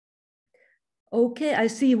Okay, I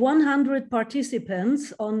see 100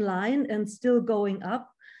 participants online and still going up.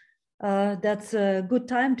 That's a good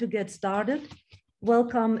time to get started.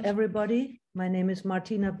 Welcome everybody. My name is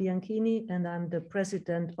Martina Bianchini and I'm the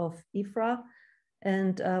president of IFRA.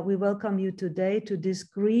 And we welcome you today to this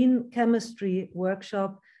green chemistry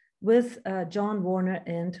workshop with John Warner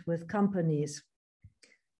and with companies.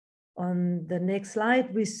 On the next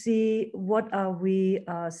slide, we see what are we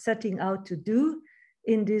setting out to do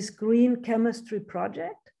in this green chemistry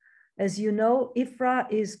project. As you know,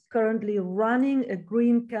 IFRA is currently running a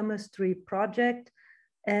green chemistry project,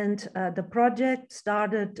 and the project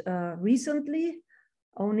started recently,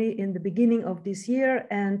 only in the beginning of this year,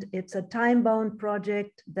 and it's a time-bound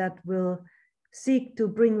project that will seek to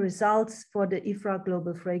bring results for the IFRA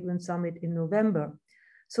Global Fragrance Summit in November.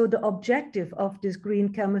 So the objective of this green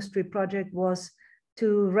chemistry project was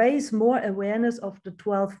to raise more awareness of the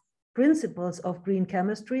 12 principles of green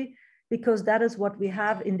chemistry, because that is what we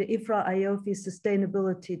have in the IFRA IOFI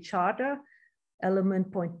Sustainability Charter, element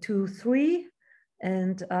 0.23.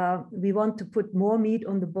 And we want to put more meat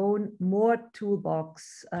on the bone, more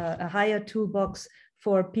toolbox, a higher toolbox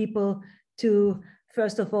for people to,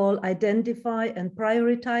 first of all, identify and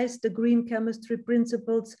prioritize the green chemistry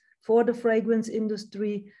principles for the fragrance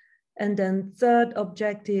industry. And then third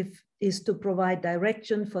objective is to provide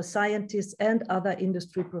direction for scientists and other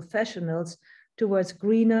industry professionals towards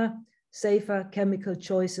greener, safer chemical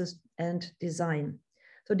choices and design.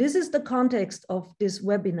 So this is the context of this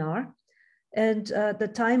webinar. And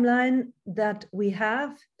the timeline that we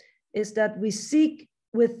have is that we seek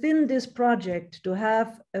within this project to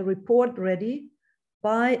have a report ready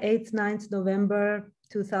by 8th, 9th November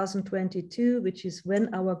 2022, which is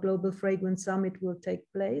when our Global Fragrance Summit will take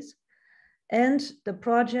place. And the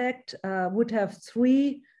project would have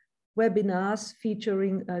 3 webinars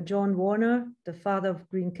featuring John Warner, the father of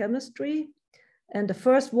green chemistry. And the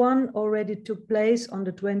first one already took place on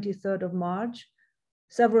the 23rd of March.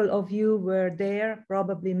 Several of you were there,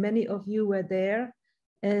 probably many of you were there.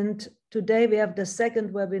 And today we have the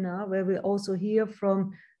second webinar where we also hear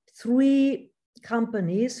from 3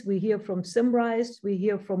 companies. We hear from Symrise, we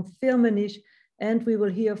hear from Firmenich, and we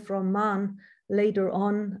will hear from MAN later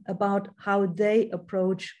on about how they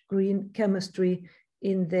approach green chemistry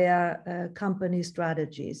in their company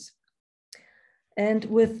strategies. And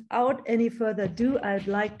without any further ado, I'd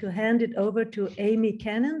like to hand it over to Amy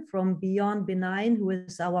Cannon from Beyond Benign, who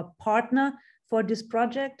is our partner for this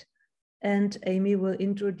project. And Amy will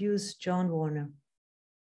introduce John Warner.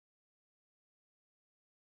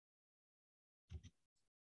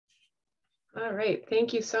 All right,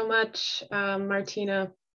 thank you so much,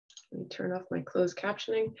 Martina. Let me turn off my closed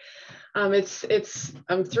captioning.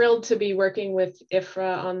 I'm thrilled to be working with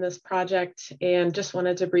IFRA on this project, and just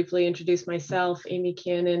wanted to briefly introduce myself, Amy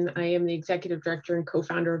Cannon. I am the executive director and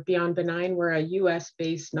co-founder of Beyond Benign. We're a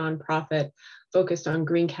US-based nonprofit focused on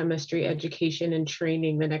green chemistry education and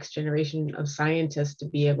training the next generation of scientists to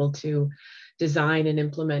be able to design and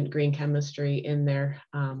implement green chemistry in their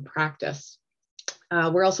practice.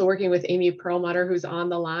 We're also working with Amy Perlmutter, who's on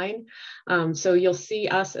the line. So you'll see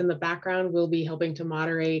us in the background. We'll be helping to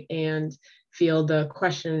moderate and field the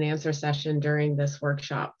question and answer session during this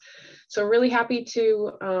workshop. So really happy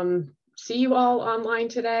to see you all online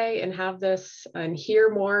today and have this and hear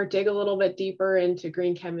more, dig a little bit deeper into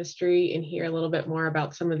green chemistry and hear a little bit more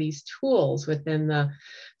about some of these tools within the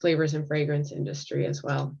flavors and fragrance industry as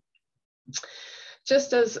well.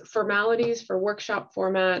 Just as formalities for workshop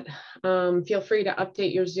format, feel free to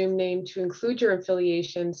update your Zoom name to include your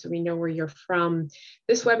affiliation so we know where you're from.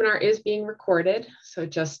 This webinar is being recorded, so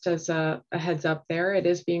just as a heads up there, it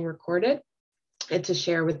is being recorded and to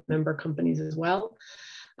share with member companies as well.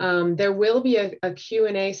 There will be a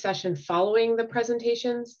Q&A session following the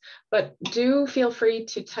presentations, but do feel free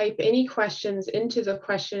to type any questions into the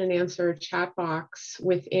question and answer chat box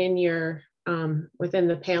within your within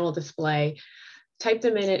the panel display. Type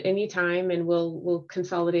them in at any time and we'll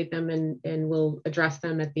consolidate them and we'll address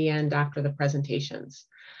them at the end after the presentations.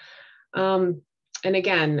 And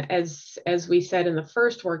again, as we said in the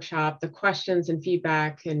first workshop, the questions and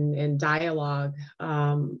feedback and dialogue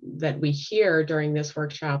that we hear during this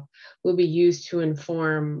workshop will be used to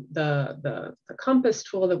inform the Compass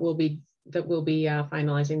tool that we'll be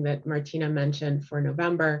finalizing that Martina mentioned for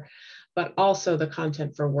November, but also the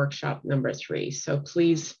content for workshop number 3. So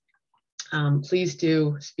please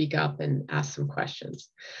do speak up and ask some questions.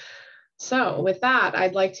 So with that,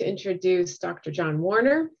 I'd like to introduce Dr. John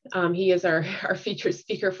Warner. He is our featured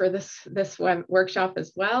speaker for this workshop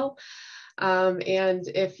as well. And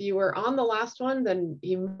if you were on the last one, then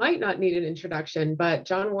you might not need an introduction, but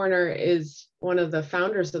John Warner is one of the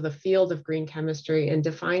founders of the field of green chemistry and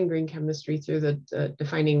defined green chemistry through the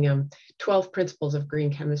defining 12 principles of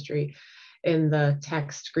green chemistry in the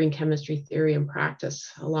text Green Chemistry Theory and Practice,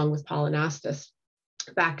 along with Paul Anastas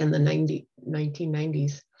back in the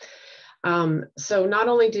 1990s. So not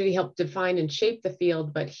only did he help define and shape the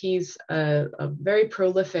field, but he's a very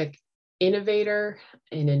prolific innovator,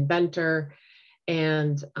 an inventor,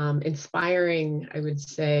 and inspiring, I would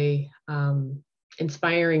say,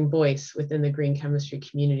 inspiring voice within the green chemistry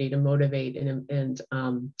community to motivate and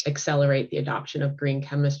accelerate the adoption of green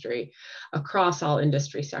chemistry across all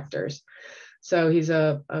industry sectors. So he's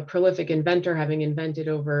a prolific inventor, having invented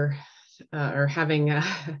over or having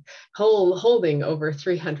holding over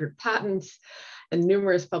 300 patents and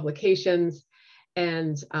numerous publications.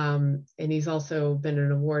 And he's also been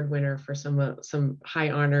an award winner for some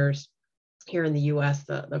high honors here in the US,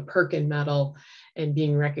 the Perkin Medal, and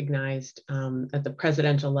being recognized at the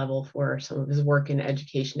presidential level for some of his work in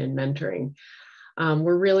education and mentoring.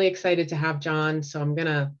 We're really excited to have John, so I'm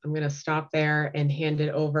gonna stop there and hand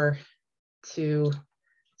it over to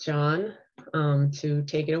John to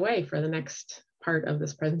take it away for the next part of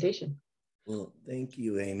this presentation. Well, thank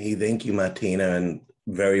you, Amy. Thank you, Martina, and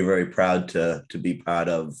very, very proud to be part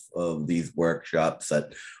of these workshops.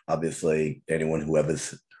 That obviously anyone who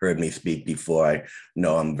has heard me speak before, I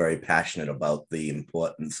know I'm very passionate about the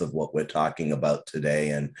importance of what we're talking about today,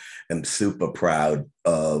 and I'm super proud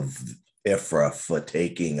of IFRA for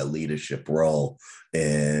taking a leadership role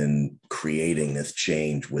in creating this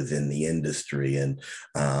change within the industry. And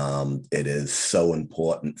it is so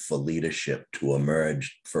important for leadership to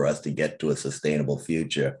emerge for us to get to a sustainable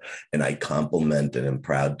future. And I compliment and am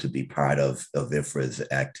proud to be part of IFRA's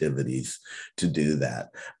activities to do that.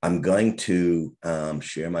 I'm going to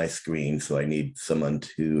share my screen, so I need someone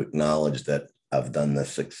to acknowledge that I've done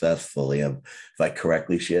this successfully. Have I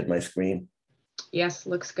correctly shared my screen? Yes,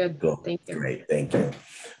 looks good. Cool. Thank you. Great, thank you. All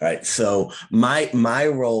right, so my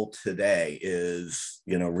role today is,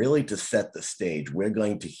 really to set the stage. We're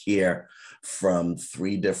going to hear from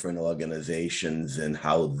 3 different organizations and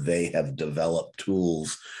how they have developed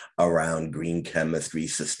tools around green chemistry,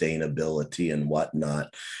 sustainability, and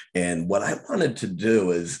whatnot. And what I wanted to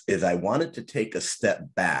do is I wanted to take a step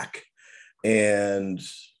back and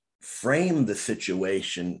frame the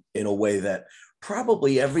situation in a way that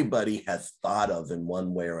probably everybody has thought of in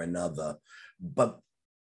one way or another, but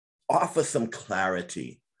offer some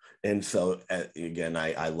clarity. And so, again,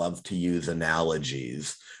 I love to use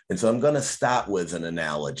analogies. And so I'm going to start with an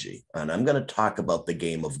analogy, and I'm going to talk about the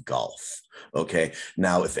game of golf. Okay.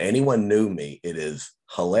 Now, if anyone knew me, it is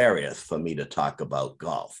hilarious for me to talk about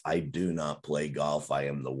golf. I do not play golf. I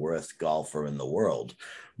am the worst golfer in the world.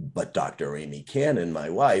 But Dr. Amy Cannon, my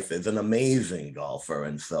wife, is an amazing golfer.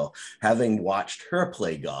 And so having watched her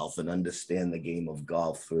play golf and understand the game of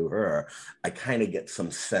golf through her, I kind of get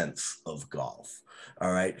some sense of golf.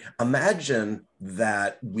 All right. Imagine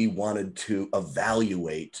that we wanted to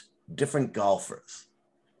evaluate different golfers.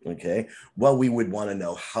 Okay. Well, we would want to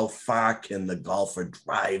know, how far can the golfer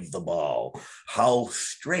drive the ball? How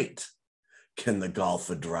straight can the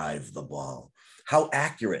golfer drive the ball? How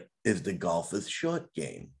accurate is the golfer's short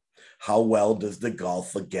game? How well does the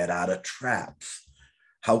golfer get out of traps?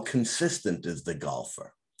 How consistent is the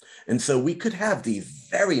golfer? And so we could have these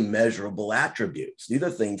very measurable attributes. These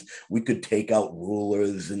are things we could take out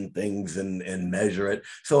rulers and things and measure it.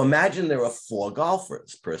 So imagine there are 4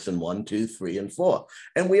 golfers, person 1, 2, 3, and 4,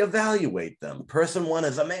 and we evaluate them. Person 1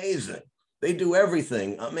 is amazing. They do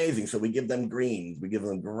everything amazing. So we give them greens. We give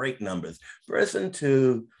them great numbers. Person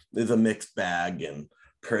 2 is a mixed bag, and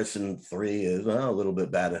person 3 is a little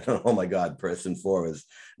bit bad. Oh my God, person 4 is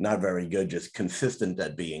not very good, just consistent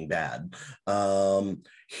at being bad.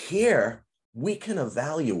 Here, we can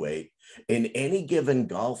evaluate in any given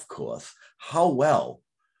golf course how well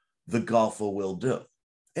the golfer will do.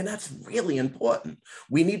 And that's really important.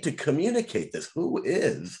 We need to communicate this. Who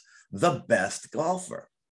is the best golfer?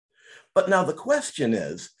 But now the question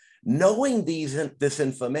is, knowing this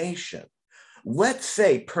information, let's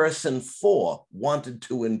say person 4 wanted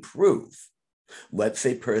to improve. Let's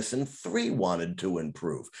say person 3 wanted to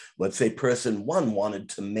improve. Let's say person 1 wanted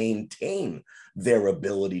to maintain their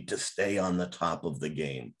ability to stay on the top of the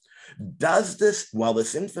game. Does this, while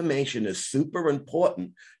this information is super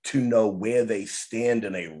important to know where they stand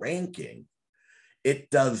in a ranking, it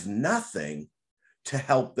does nothing to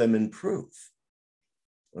help them improve.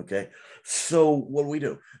 Okay, so what do we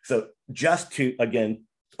do? So just to, again,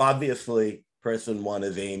 obviously, person 1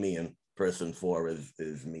 is Amy, and person 4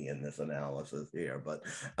 is me in this analysis here. But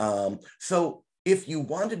so if you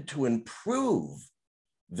wanted to improve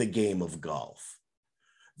the game of golf,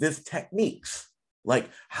 there's techniques like,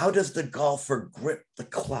 how does the golfer grip the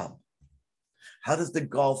club? How does the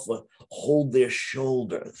golfer hold their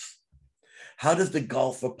shoulders? How does the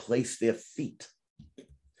golfer place their feet?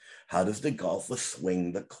 How does the golfer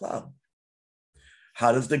swing the club?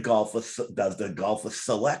 How does the golfer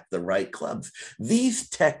select the right clubs? These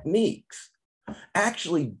techniques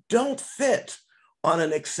actually don't fit on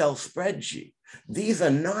an Excel spreadsheet. These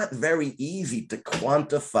are not very easy to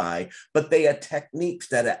quantify, but they are techniques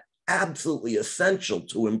that are absolutely essential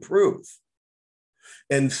to improve.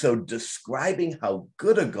 And so describing how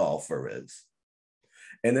good a golfer is,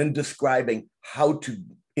 and then describing how to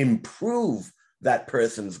improve that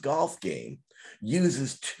person's golf game,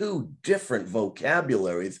 uses 2 different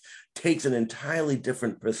vocabularies, takes an entirely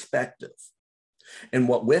different perspective. And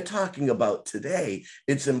what we're talking about today,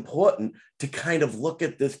 it's important to kind of look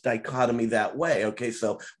at this dichotomy that way. Okay,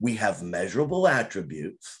 so we have measurable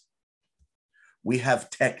attributes, we have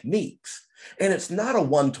techniques, and it's not a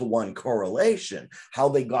one-to-one correlation. How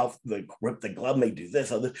they golf, the grip the glove may do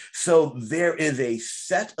this, or this. So there is a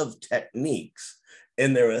set of techniques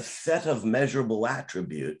and there are a set of measurable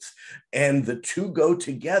attributes, and the 2 go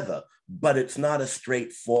together, but it's not a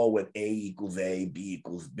straightforward A equals A, B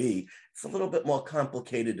equals B. It's a little bit more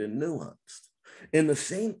complicated and nuanced. And the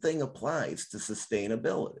same thing applies to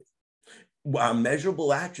sustainability. Our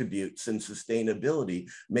measurable attributes in sustainability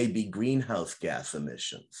may be greenhouse gas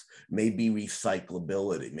emissions, may be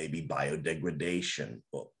recyclability, maybe biodegradation,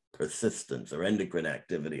 or persistence, or endocrine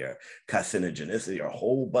activity, or carcinogenicity, or a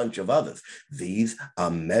whole bunch of others. These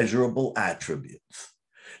are measurable attributes.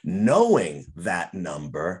 Knowing that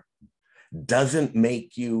number doesn't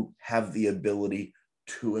make you have the ability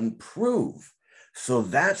to improve. So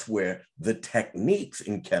that's where the techniques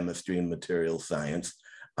in chemistry and material science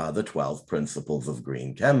are the 12 principles of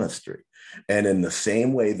green chemistry. And in the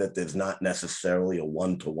same way that there's not necessarily a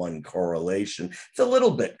one-to-one correlation, it's a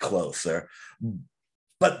little bit closer.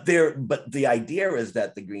 But the idea is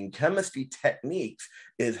that the green chemistry techniques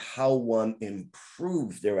is how one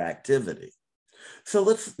improves their activity. So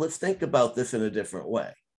let's think about this in a different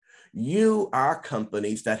way. You are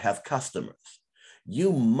companies that have customers.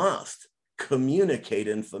 You must communicate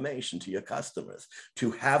information to your customers.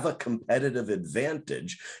 To have a competitive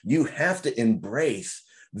advantage, you have to embrace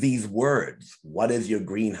these words. What is your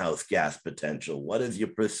greenhouse gas potential? What is your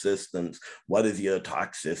persistence? What is your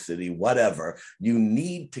toxicity? Whatever. You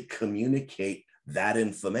need to communicate that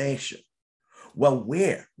information. Well,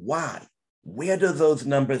 where? Why? Where do those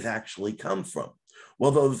numbers actually come from?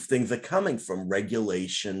 Well, those things are coming from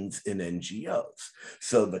regulations in NGOs.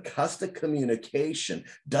 So the custom communication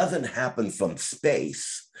doesn't happen from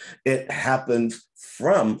space. It happens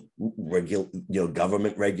from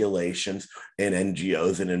government regulations and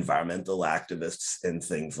NGOs and environmental activists and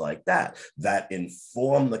things like that, that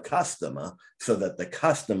inform the customer so that the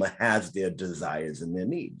customer has their desires and their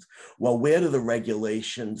needs. Well, where do the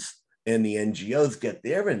regulations and the NGOs get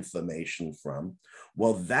their information from?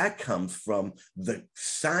 Well, that comes from the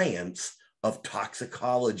science of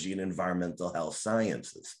toxicology and environmental health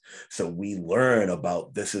sciences. So we learn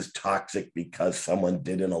about this is toxic because someone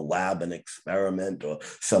did in a lab an experiment, or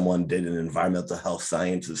someone did in environmental health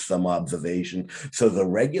sciences some observation. So the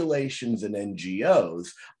regulations and NGOs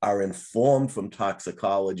are informed from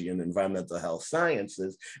toxicology and environmental health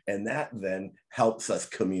sciences, and that then helps us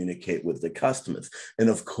communicate with the customers. And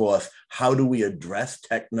of course, how do we address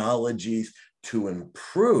technologies to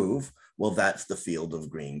improve? Well, that's the field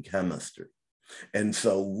of green chemistry. And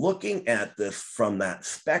so looking at this from that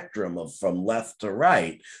spectrum of from left to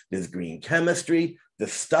right, there's green chemistry, the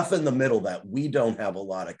stuff in the middle that we don't have a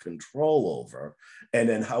lot of control over, and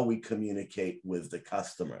then how we communicate with the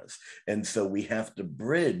customers. And so we have to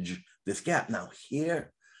bridge this gap. Now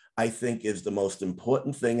here, I think is the most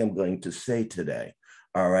important thing I'm going to say today.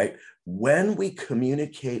 All right. When we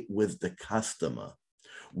communicate with the customer,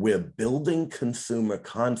 we're building consumer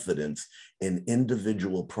confidence in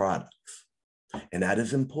individual products. And that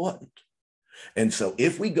is important. And so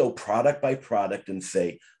if we go product by product and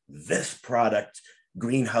say, this product,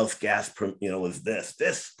 greenhouse gas, is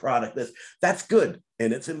this product, this, that's good.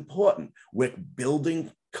 And it's important. We're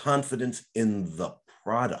building confidence in the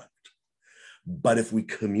product. But if we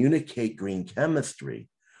communicate green chemistry,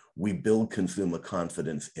 we build consumer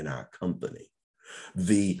confidence in our company.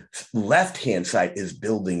 The left-hand side is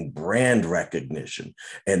building brand recognition,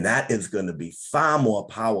 and that is going to be far more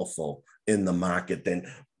powerful in the market than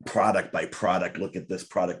product by product, look at this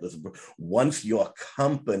product. Once your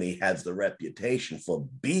company has the reputation for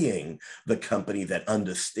being the company that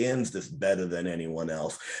understands this better than anyone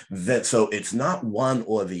else, so it's not one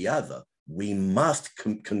or the other. We must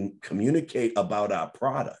communicate about our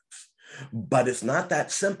products. But it's not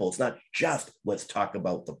that simple. It's not just let's talk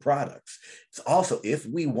about the products. It's also, if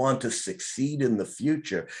we want to succeed in the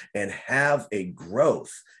future and have a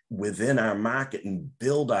growth within our market and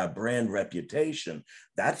build our brand reputation,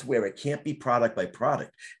 that's where it can't be product by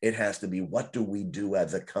product. It has to be, what do we do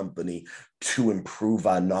as a company to improve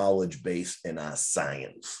our knowledge base and our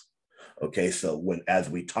science? Okay, so as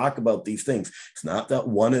we talk about these things, it's not that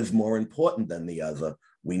one is more important than the other.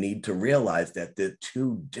 We need to realize that they're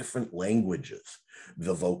two different languages.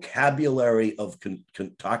 The vocabulary of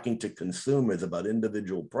talking to consumers about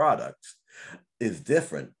individual products is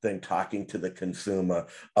different than talking to the consumer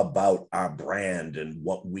about our brand and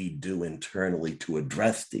what we do internally to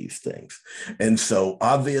address these things. And so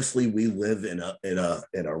obviously we live in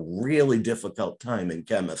a really difficult time in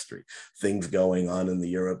chemistry. Things going on in the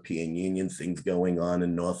European Union, things going on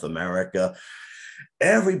in North America.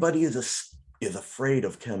 Everybody is afraid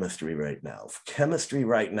of chemistry right now. Chemistry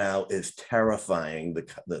right now is terrifying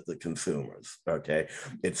the consumers, okay?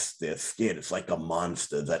 They're scared. It's like a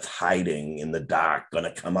monster that's hiding in the dark,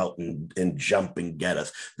 gonna come out and jump and get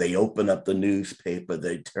us. They open up the newspaper,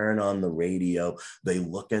 they turn on the radio, they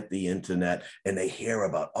look at the internet, and they hear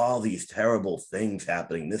about all these terrible things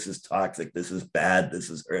happening. This is toxic, this is bad,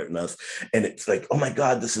 this is hurting us. And it's like, oh my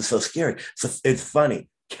God, this is so scary. So it's funny.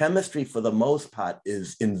 Chemistry, for the most part,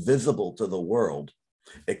 is invisible to the world,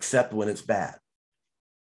 except when it's bad.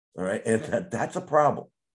 All right. And that's a problem.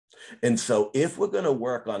 And so if we're going to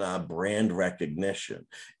work on our brand recognition,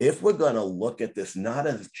 if we're going to look at this not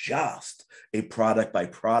as just a product by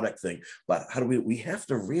product thing, but how do we have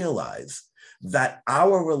to realize that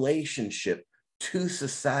our relationship to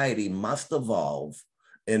society must evolve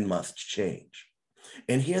and must change.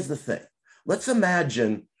 And here's the thing. Let's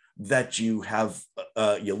imagine that you have,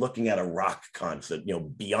 you're looking at a rock concert,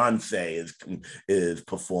 Beyonce is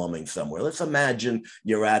performing somewhere. Let's imagine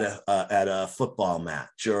you're at a football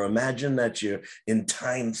match, or imagine that you're in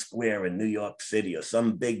Times Square in New York City or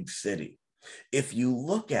some big city. If you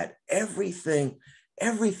look at everything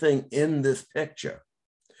in this picture,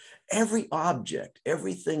 every object,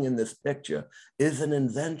 everything in this picture is an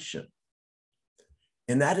invention.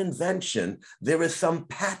 In that invention, there is some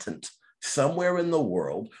patent somewhere in the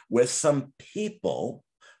world where some people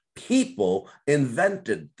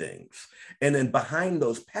invented things. And then behind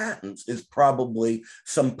those patents is probably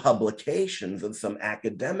some publications of some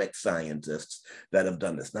academic scientists that have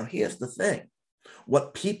done this. Now, here's the thing.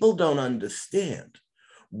 What people don't understand,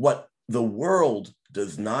 what the world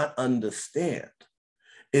does not understand,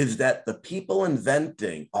 is that the people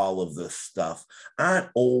inventing all of this stuff aren't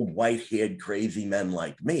old, white-haired, crazy men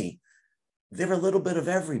like me. They're a little bit of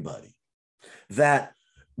everybody. That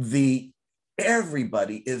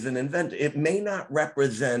everybody is an inventor. It may not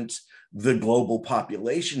represent the global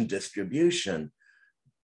population distribution,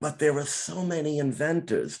 but there are so many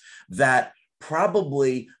inventors that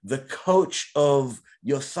probably the coach of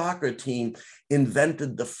your soccer team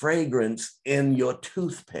invented the fragrance in your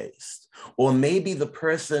toothpaste. Or maybe the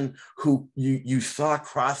person who you saw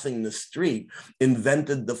crossing the street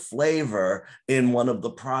invented the flavor in one of the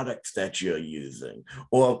products that you're using.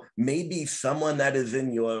 Or maybe someone that is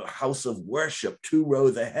in your house of worship 2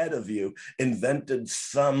 rows ahead of you invented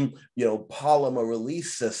some, polymer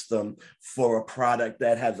release system for a product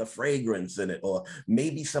that has a fragrance in it. Or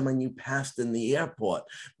maybe someone you passed in the airport.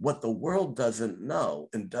 What the world doesn't know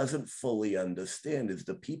and doesn't fully understand is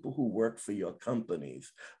the people who work for your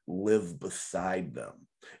companies live beside them.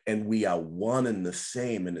 And we are one and the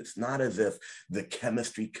same. And it's not as if the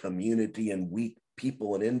chemistry community and we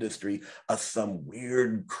people in industry are some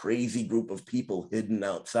weird, crazy group of people hidden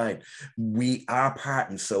outside. We are part.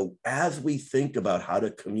 And so as we think about how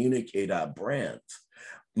to communicate our brands,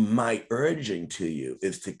 my urging to you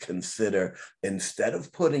is to consider, instead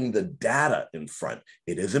of putting the data in front,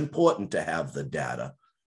 it is important to have the data,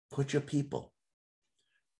 put your people.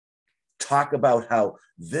 Talk about how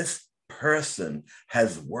this person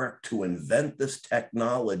has worked to invent this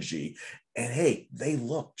technology, and hey, they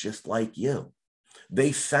look just like you.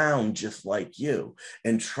 They sound just like you,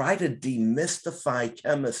 and try to demystify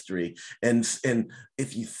chemistry. And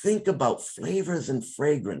if you think about flavors and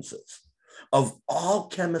fragrances of all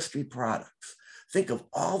chemistry products, think of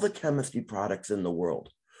all the chemistry products in the world.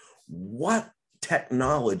 What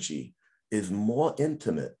technology is more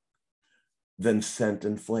intimate than scent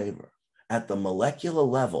and flavor? at the molecular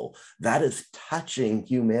level, that is touching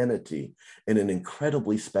humanity in an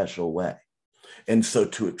incredibly special way. And so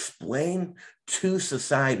to explain to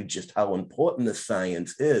society just how important the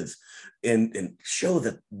science is and show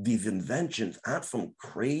that these inventions aren't from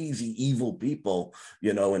crazy evil people,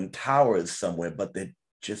 you know, in towers somewhere, but they're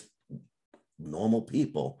just normal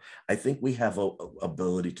people, I think we have a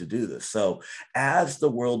ability to do this. So as the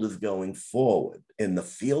world is going forward in the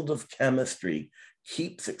field of chemistry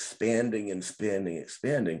keeps expanding and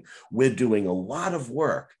expanding, we're doing a lot of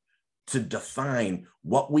work to define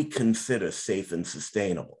what we consider safe and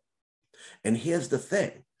sustainable. And here's the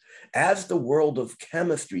thing, as the world of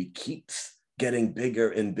chemistry keeps getting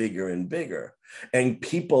bigger and bigger and bigger, and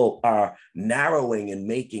people are narrowing and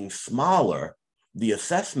making smaller the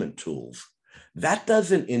assessment tools, that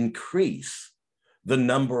doesn't increase the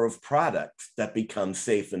number of products that become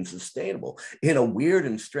safe and sustainable. In a weird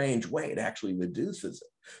and strange way, it actually reduces it.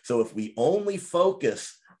 So if we only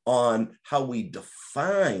focus on how we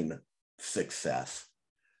define success,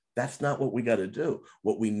 that's not what we got to do.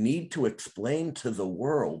 What we need to explain to the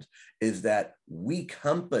world is that we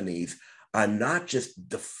companies are not just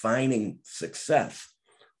defining success,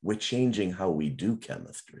 we're changing how we do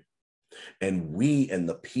chemistry. And we and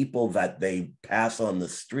the people that they pass on the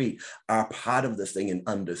street are part of this thing and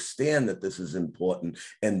understand that this is important.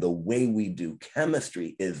 And the way we do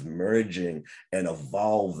chemistry is merging and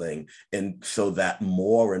evolving. And so that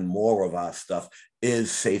more and more of our stuff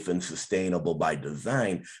is safe and sustainable by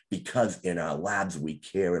design, because in our labs, we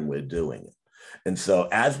care and we're doing it. And so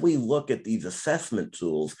as we look at these assessment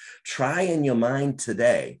tools, try in your mind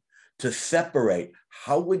today to separate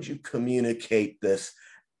how would you communicate this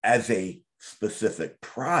as a specific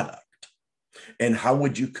product, and how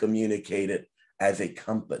would you communicate it as a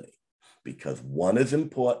company? Because one is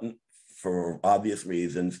important for obvious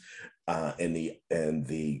reasons, and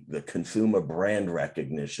the consumer brand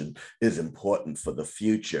recognition is important for the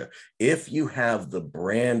future. If you have the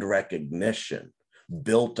brand recognition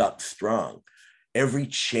built up strong, every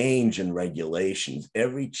change in regulations,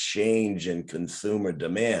 every change in consumer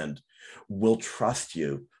demand will trust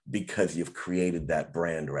you because you've created that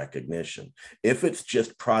brand recognition. If it's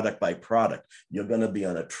just product by product, you're going to be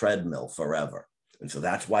on a treadmill forever. And so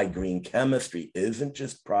that's why green chemistry isn't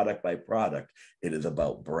just product by product. It is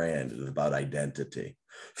about brand. It is about identity.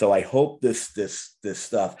 So I hope this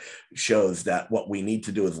stuff shows that what we need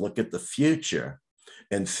to do is look at the future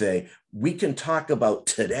and say, we can talk about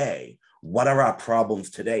today. What are our problems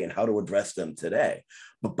today and how to address them today?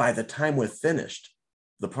 But by the time we're finished,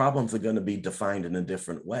 the problems are going to be defined in a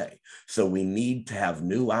different way. So we need to have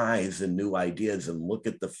new eyes and new ideas and look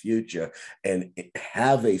at the future and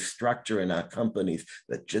have a structure in our companies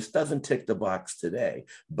that just doesn't tick the box today,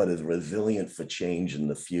 but is resilient for change in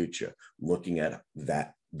the future, looking at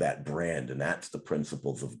that brand. And that's the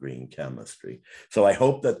principles of green chemistry. So I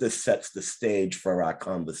hope that this sets the stage for our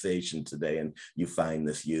conversation today and you find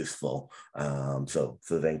this useful. So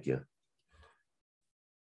thank you.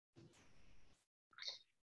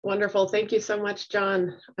 Wonderful. Thank you so much,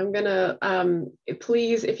 John. I'm going to,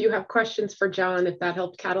 please, if you have questions for John, if that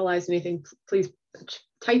helped catalyze anything, please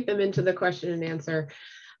type them into the question and answer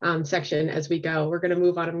section as we go. We're going to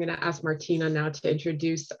move on. I'm going to ask Martina now to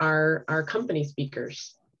introduce our company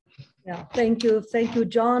speakers. Yeah, thank you. Thank you,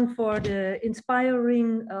 John, for the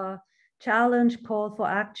inspiring challenge, call for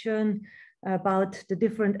action about the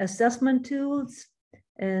different assessment tools,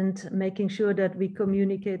 and making sure that we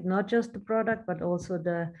communicate not just the product, but also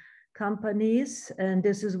the companies. And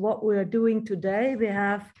this is what we're doing today. We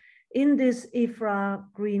have in this IFRA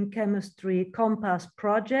Green Chemistry Compass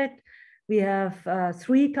project, we have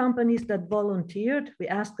 3 companies that volunteered. We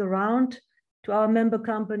asked around to our member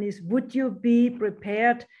companies, would you be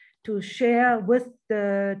prepared to share with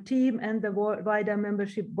the team and the wider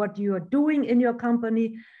membership what you are doing in your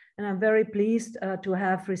company? And I'm very pleased to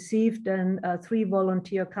have received 3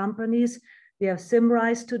 volunteer companies. We have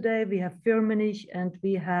Symrise today, we have Firmenich, and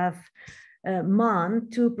we have MAN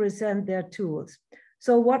to present their tools.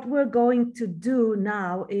 So what we're going to do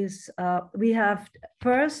now is we have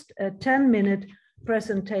first a 10-minute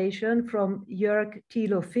presentation from Jörg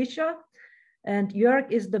Thilo Fischer. And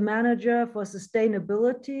Jörg is the manager for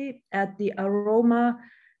sustainability at the Aroma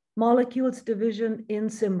Molecules division in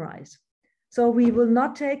Symrise. So we will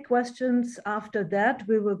not take questions after that.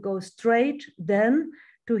 We will go straight then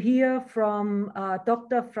to hear from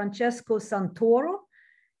Dr. Francesco Santoro.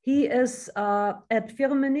 He is at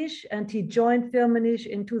Firmenich and he joined Firmenich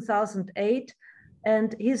in 2008.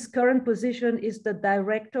 And his current position is the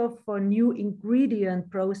director for new ingredient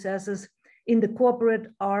processes in the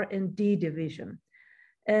corporate R&D division.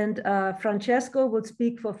 and Francesco will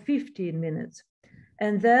speak for 15 minutes.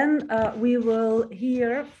 And then we will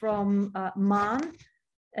hear from MAN,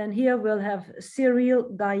 and here we'll have Cyril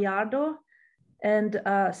Gallardo. And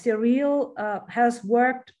Cyril has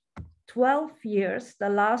worked 12 years, the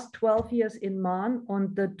last 12 years in MAN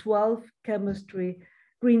on the 12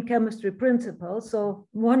 green chemistry principles. So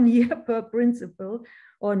 1 year per principle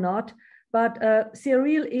or not. But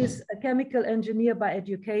Cyril is a chemical engineer by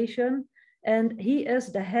education, and he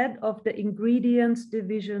is the head of the ingredients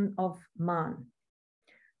division of MAN.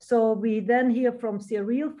 So we then hear from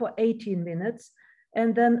Cyril for 18 minutes.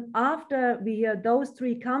 And then after we hear those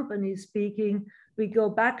three companies speaking, we go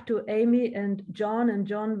back to Amy and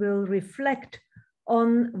John will reflect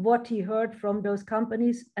on what he heard from those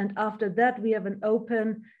companies. And after that, we have an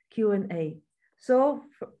open Q&A. So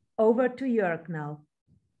over to Jörg now.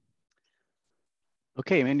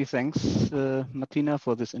 Okay, many thanks, Martina,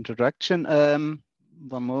 for this introduction.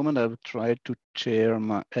 One moment, I will try to share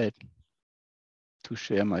my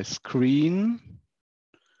screen.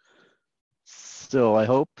 So I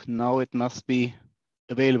hope now it must be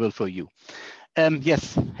available for you.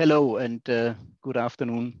 Yes, hello and good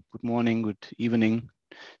afternoon, good morning, good evening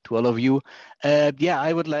to all of you. Yeah,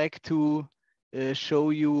 I would like to show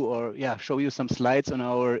you some slides on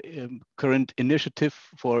our current initiative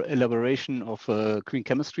for elaboration of a green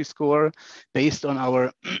chemistry score based on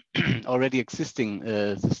our already existing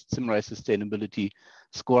Symrise Sustainability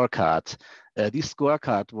Scorecard. This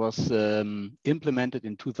scorecard was implemented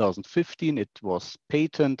in 2015. It was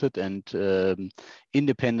patented and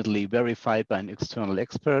independently verified by an external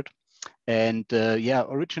expert. And yeah,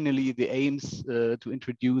 originally the aims to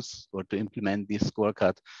introduce or to implement this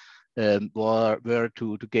scorecard were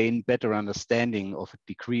to gain better understanding of a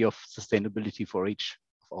degree of sustainability for each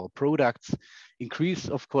of our products, increase,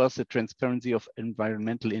 of course, the transparency of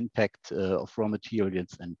environmental impact of raw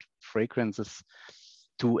materials and fragrances,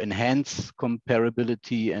 to enhance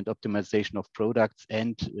comparability and optimization of products,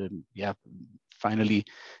 and yeah, finally,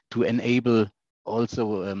 to enable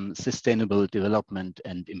also sustainable development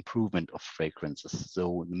and improvement of fragrances.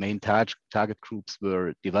 So the main target groups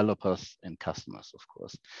were developers and customers, of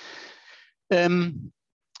course.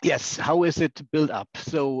 Yes, how is it built up?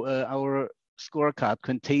 So our scorecard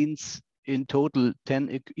contains in total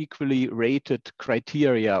 10 equally rated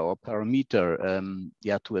criteria or parameter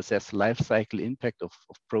yeah, to assess life cycle impact of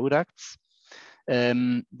products.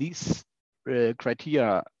 These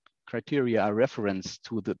criteria are referenced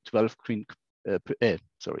to the 12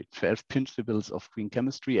 principles of green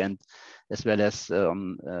chemistry, and as well as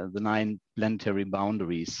the 9 planetary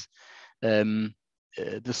boundaries.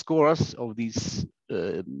 The scores of these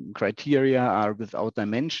criteria are without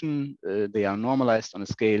dimension. They are normalized on a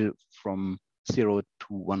scale from 0 to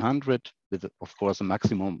 100, with, of course, a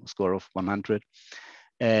maximum score of 100.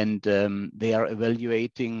 And they are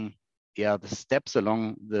evaluating the steps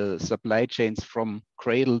along the supply chains from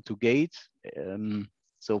cradle to gate.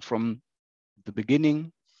 So from the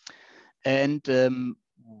beginning. And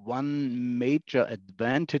one major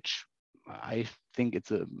advantage, I think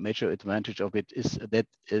it's a major advantage of it, is that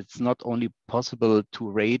it's not only possible to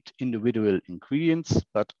rate individual ingredients,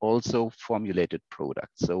 but also formulated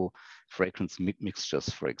products. So fragrance mixtures,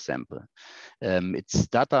 for example. It's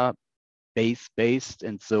database based,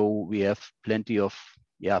 and so we have plenty of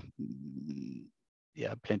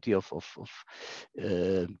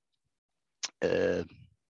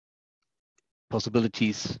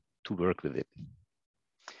possibilities to work with it.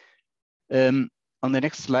 On the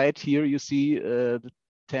next slide here, you see the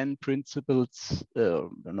 10 principles,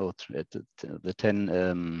 the 10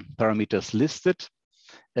 parameters listed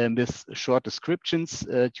with short descriptions.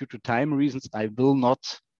 Due to time reasons, I will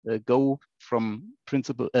not go from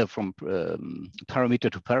parameter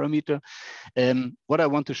to parameter. What I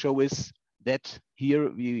want to show is that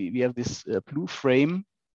here we have this blue frame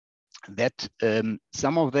that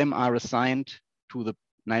some of them are assigned to the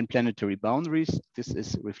 9 planetary boundaries. This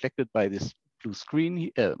is reflected by this blue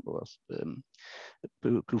screen,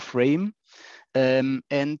 blue frame,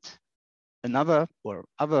 and another, or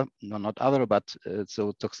other, no, not other, but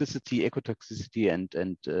so toxicity, ecotoxicity, and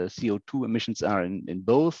CO2 emissions are in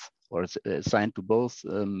both, or assigned to both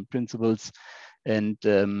principles, and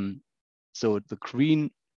so the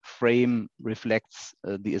green frame reflects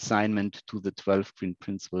the assignment to the 12 green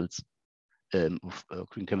principles of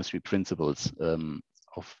green chemistry principles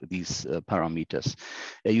of these parameters.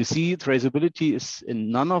 You see traceability is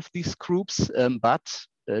in none of these groups, but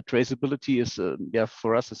traceability is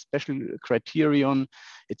for us a special criterion.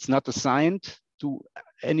 It's not assigned to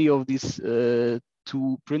any of these 2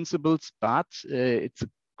 principles, but it's a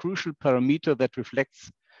crucial parameter that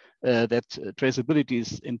reflects that traceability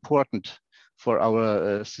is important for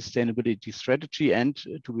our sustainability strategy, and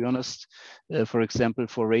to be honest, for example,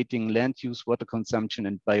 for rating land use, water consumption,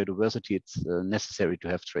 and biodiversity, it's necessary to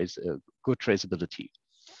have good traceability.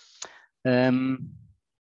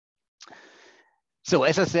 So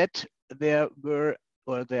as I said, there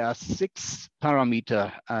are 6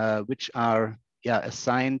 parameters which are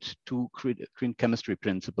assigned to green chemistry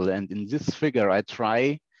principle, and in this figure I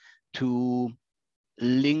try to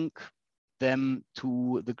link them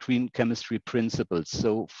to the green chemistry principles.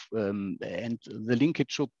 So and the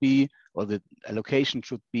linkage should be, or the allocation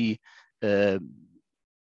should be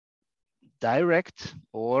direct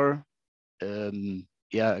or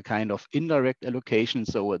a kind of indirect allocation.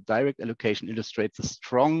 So a direct allocation illustrates a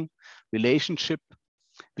strong relationship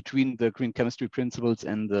between the green chemistry principles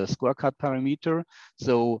and the scorecard parameter.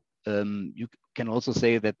 So you can also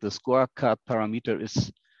say that the scorecard parameter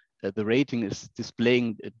is the rating is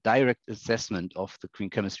displaying a direct assessment of the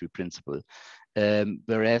green chemistry principle,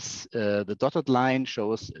 whereas the dotted line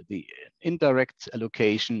shows the indirect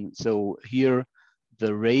allocation. So here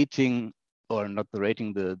the rating, or not the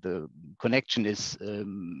rating, the connection is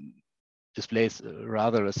displays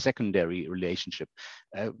rather a secondary relationship.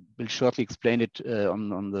 I will shortly explain it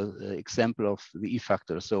on the example of the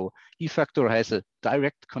E-factor. So E-factor has a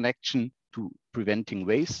direct connection to preventing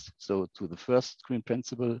waste, so to the first green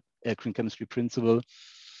chemistry principle,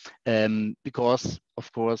 because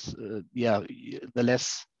of course, the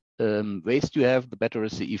less waste you have, the better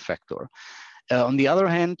is the E-factor. On the other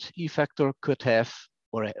hand, E-factor could have,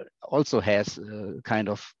 or also has, a kind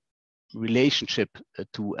of relationship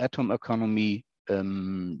to atom economy,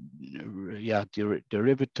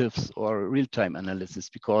 derivatives or real-time analysis,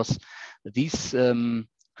 because these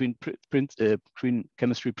green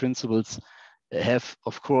chemistry principles have,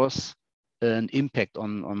 of course, an impact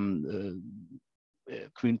on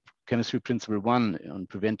green chemistry principle 1 on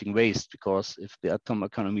preventing waste, because if the atom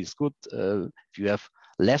economy is good, if you have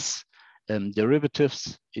less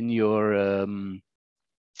derivatives in your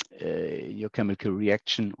chemical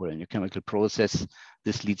reaction or in your chemical process,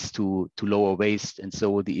 this leads to lower waste, and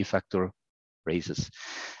so the E-factor raises.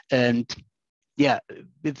 And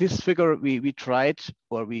with this figure, we tried,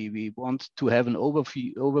 or we want to have an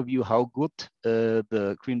overview how good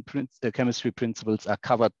the green chemistry principles are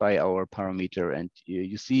covered by our parameter. And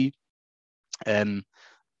you see there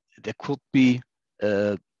could be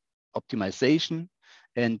optimization.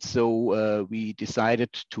 And so we decided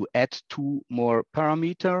to add 2 more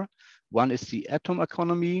parameters. One is the atom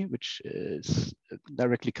economy, which is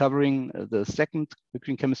directly covering the second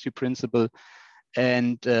green chemistry principle.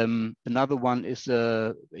 And another one is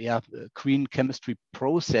a green chemistry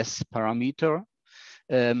process parameter,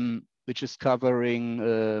 which is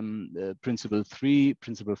covering principle 3,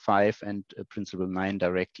 principle 5, and principle 9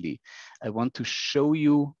 directly. I want to show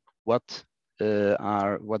you what is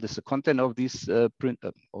the content of these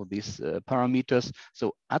parameters.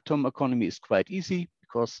 So atom economy is quite easy,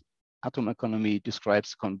 because atom economy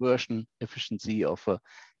describes conversion efficiency of a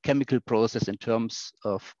chemical process in terms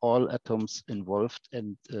of all atoms involved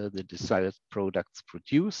and the desired products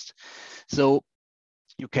produced. So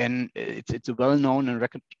you can, it's a well-known and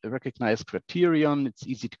recognized criterion. It's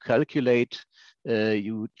easy to calculate.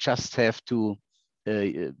 You just have to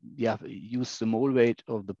use the mole weight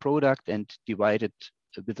of the product and divide it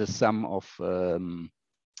with the sum of the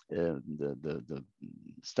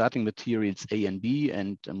starting materials A and B,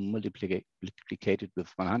 and multiply it with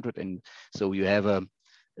 100, and so you have a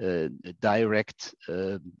direct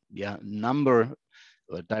number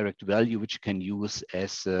or direct value which you can use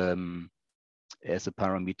as a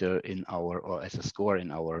parameter in our, or as a score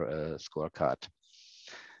in our scorecard.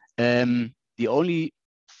 The only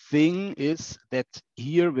thing is that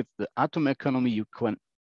here with the atom economy, you can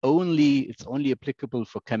it's only applicable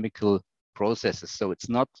for chemical processes. So it's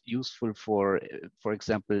not useful for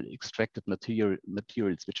example, extracted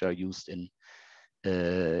materials which are used in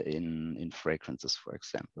fragrances, for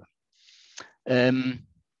example.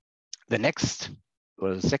 The next,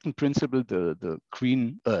 or the second principle, the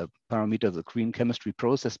green parameter, the green chemistry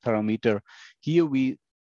process parameter. Here we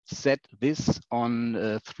set this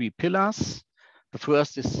on 3 pillars. The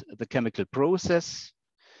first is the chemical process.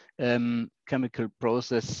 Chemical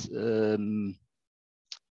process,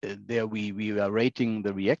 there we are rating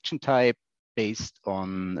the reaction type based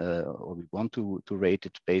on, or we want to rate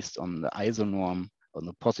it based on the isonorm, on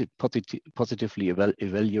the positively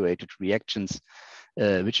evaluated reactions,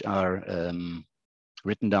 which are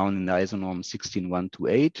written down in the isonorm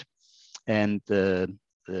 16128. And the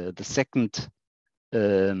second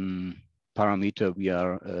parameter we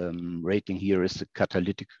are rating here is the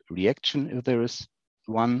catalytic reaction, if there is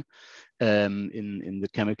one in the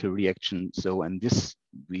chemical reaction. So, and this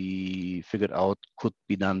we figured out could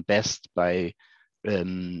be done best by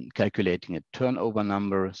calculating a turnover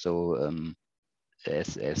number. So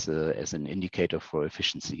as an indicator for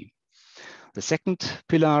efficiency. The second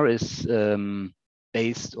pillar is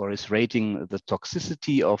based or is rating the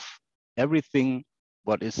toxicity of everything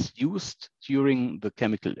what is used during the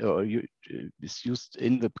chemical or is used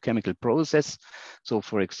in the chemical process. So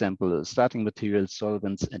for example, starting materials,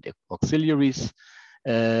 solvents, and auxiliaries.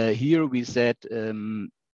 Here we said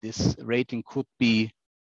this rating could be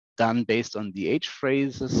done based on the H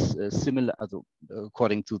phrases, similar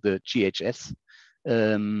according to the GHS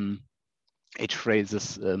H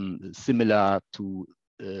phrases, similar to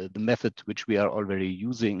the method which we are already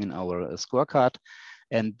using in our scorecard.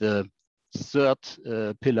 And the third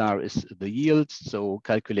pillar is the yield, so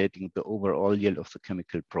calculating the overall yield of the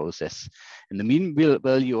chemical process. And the mean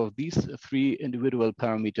value of these three individual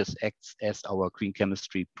parameters acts as our green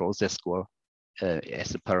chemistry process score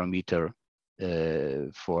as a parameter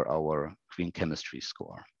for our green chemistry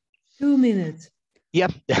score. 2 minutes. Yeah,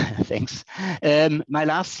 thanks. My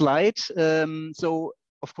last slide. So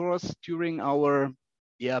of course, during our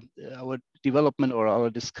development or our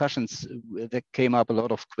discussions, there came up a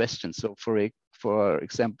lot of questions. So for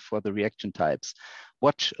example, for the reaction types,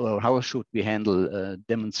 what or how should we handle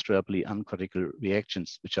demonstrably uncritical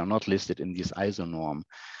reactions which are not listed in this ISO norm?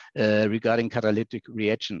 Regarding catalytic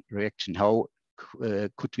reaction, how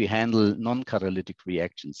could we handle non-catalytic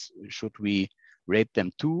reactions? Should we rate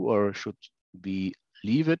them too, or should we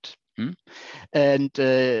leave it? And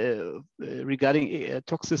regarding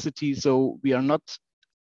toxicity, so we not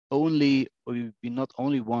only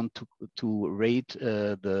want to rate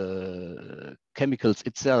the chemicals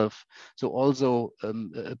itself, so also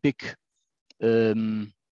a big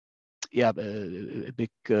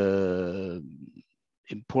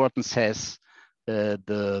importance has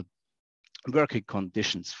the working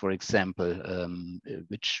conditions, for example,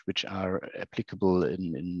 which are applicable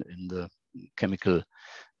in the chemical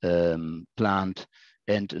plant.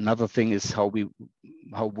 And another thing is how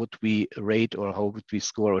would we rate, or how would we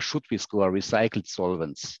score, or should we score recycled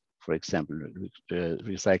solvents, for example,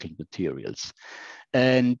 recycled materials.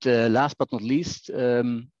 And last but not least,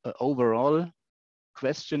 overall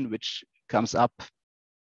question which comes up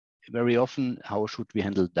very often, how should we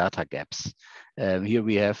handle data gaps? Here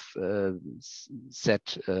we have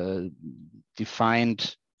set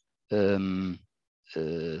defined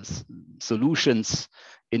solutions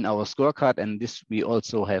in our scorecard, and this we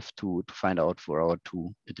also have to find out for our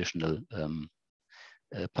two additional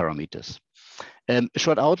parameters. A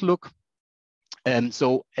short outlook.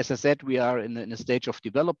 So as I said, we are in a stage of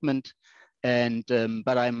development, and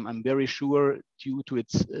but I'm very sure, due to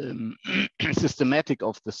its systematic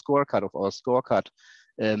of the scorecard, of our scorecard,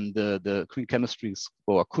 the green chemistry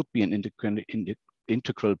score could be an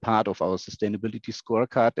integral part of our sustainability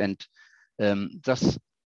scorecard, and thus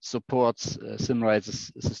supports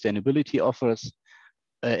Symrise's sustainability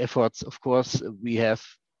efforts. Of course, we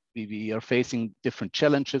are facing different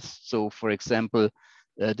challenges. So, for example,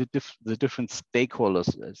 the different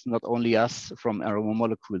stakeholders, it's not only us from aroma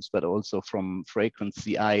molecules, but also from fragrance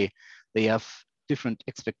CI, they have different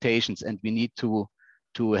expectations, and we need to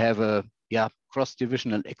have a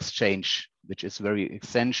cross-divisional exchange, which is very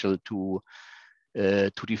essential to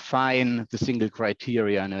define the single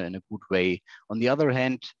criteria in a good way. On the other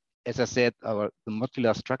hand, as I said, the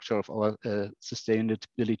modular structure of our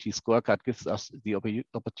sustainability scorecard gives us the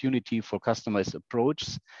opportunity for customized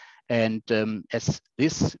approaches. And as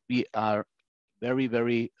this, we are very,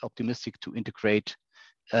 very optimistic to integrate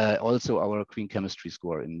also our green chemistry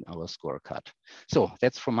score in our scorecard. So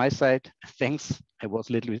that's from my side. Thanks. I was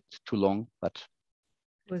a little bit too long, but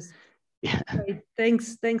yeah. Great.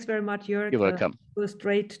 Thanks very much, Jörg. You're welcome. Go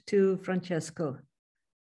straight to Francesco.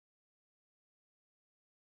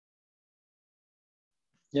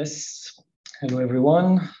 Yes. Hello,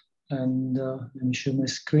 everyone. And let me share my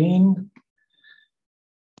screen.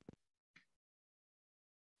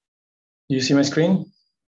 Do you see my screen?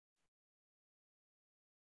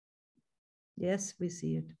 Yes, we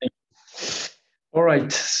see it. All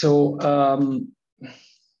right. So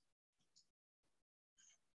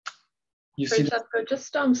you see, Francesco,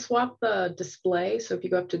 just swap the display. So if you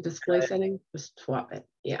go up to display settings, just swap it.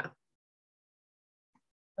 Yeah.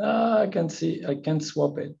 I can see. I can't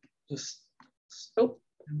swap it. Just let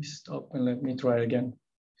me stop and let me try again.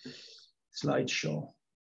 Slideshow.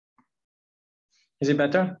 Is it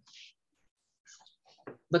better?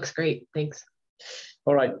 Looks great. Thanks.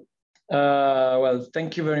 All right. Well,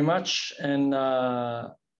 thank you very much. And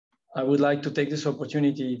I would like to take this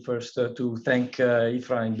opportunity first to thank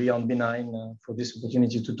IFRA and Beyond B9 for this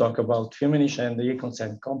opportunity to talk about Firmenich and the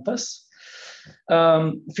eConsent Compass.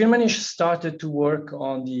 Firmenich started to work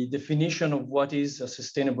on the definition of what is a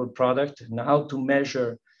sustainable product and how to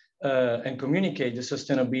measure and communicate the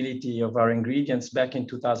sustainability of our ingredients back in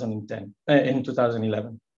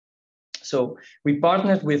 2011. So we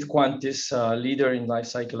partnered with Quantis, a leader in life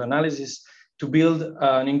cycle analysis, to build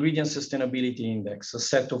an ingredient sustainability index, a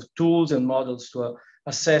set of tools and models to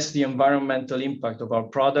assess the environmental impact of our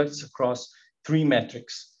products across 3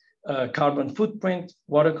 metrics: carbon footprint,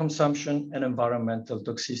 water consumption, and environmental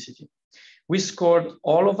toxicity. We scored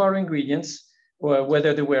all of our ingredients,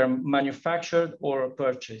 whether they were manufactured or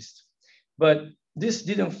purchased. But this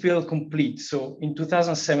didn't feel complete. So in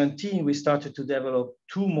 2017, we started to develop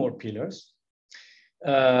 2 more pillars: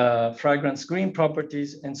 fragrance green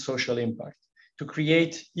properties and social impact, to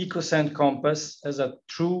create eConsent Compass as a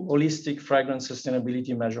true holistic fragrance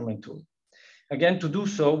sustainability measurement tool. Again, to do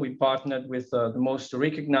so, we partnered with the most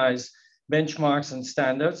recognized benchmarks and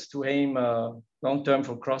standards to aim long-term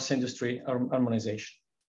for cross-industry harmonization.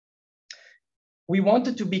 We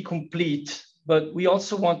wanted to be complete, but we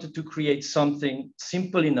also wanted to create something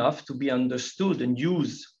simple enough to be understood and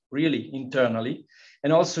used really internally,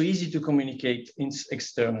 and also easy to communicate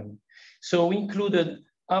externally. So we included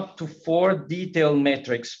up to 4 detailed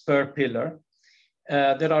metrics per pillar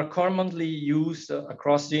that are commonly used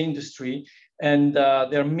across the industry, and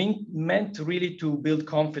they're meant really to build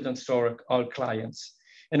confidence to our clients,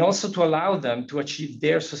 and also to allow them to achieve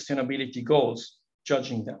their sustainability goals,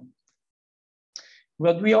 judging them.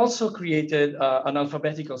 But we also created an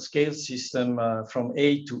alphabetical scale system from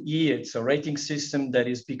A to E. It's a rating system that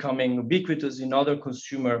is becoming ubiquitous in other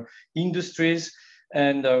consumer industries,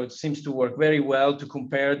 and it seems to work very well to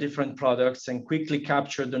compare different products and quickly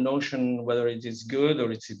capture the notion whether it is good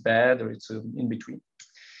or it's bad or it's in between.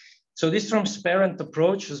 So this transparent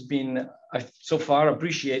approach has been so far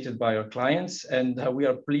appreciated by our clients, and we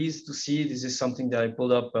are pleased to see this is something that I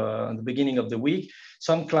pulled up at the beginning of the week.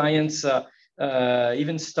 Some clients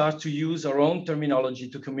even start to use our own terminology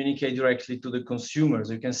to communicate directly to the consumers.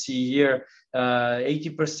 You can see here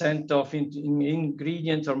 80% of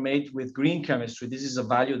ingredients are made with green chemistry. This is a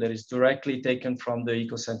value that is directly taken from the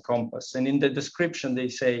eConsent Compass. And in the description, they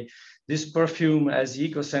say, this perfume has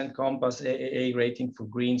eConsent Compass AAA rating for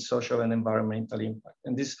green, social, and environmental impact.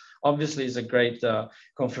 And this obviously is a great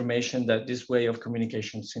confirmation that this way of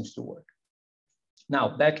communication seems to work. Now,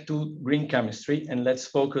 back to green chemistry, and let's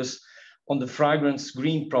focus on the fragrance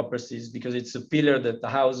green properties, because it's a pillar that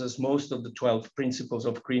houses most of the 12 principles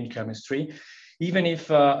of green chemistry. Even if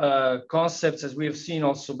concepts, as we have seen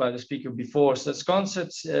also by the speaker before, such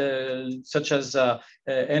concepts such as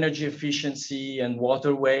energy efficiency and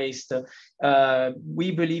water waste,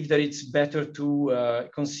 we believe that it's better to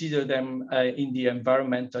consider them in the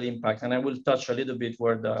environmental impact. And I will touch a little bit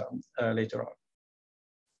word later on.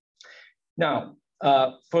 Now,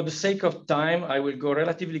 for the sake of time, I will go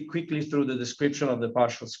relatively quickly through the description of the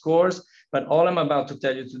partial scores, but all I'm about to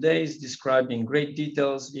tell you today is described in great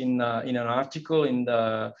details in an article in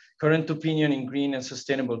the Current Opinion in Green and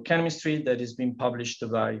Sustainable Chemistry that is being published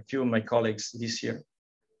by a few of my colleagues this year.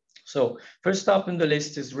 So first up in the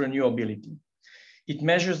list is renewability. It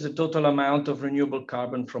measures the total amount of renewable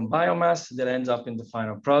carbon from biomass that ends up in the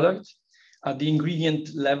final product. At the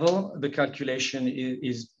ingredient level, the calculation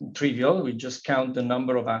is trivial. We just count the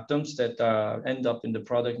number of atoms that end up in the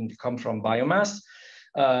product and come from biomass,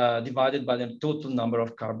 divided by the total number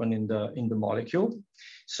of carbon in the molecule.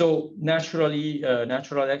 So naturally,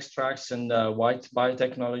 natural extracts and white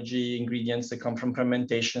biotechnology ingredients that come from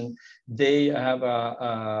fermentation, they have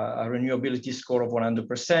a renewability score of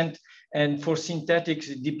 100%. And for synthetics,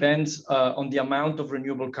 it depends on the amount of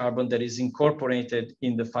renewable carbon that is incorporated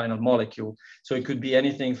in the final molecule. So it could be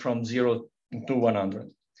anything from 0 to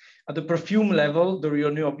 100. At the perfume level, the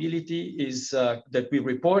renewability is that we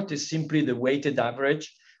report is simply the weighted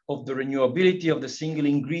average of the renewability of the single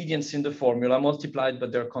ingredients in the formula multiplied by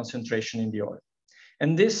their concentration in the oil.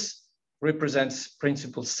 And this represents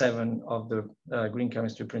principle 7 of the green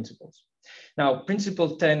chemistry principles. Now,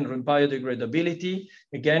 principle 10, biodegradability.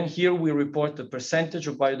 Again, here we report the percentage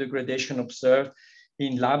of biodegradation observed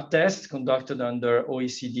in lab tests conducted under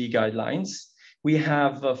OECD guidelines. We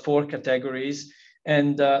have 4 categories.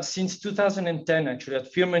 And since 2010, actually,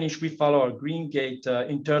 at Firmenich, we follow our Green Gate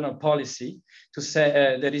internal policy to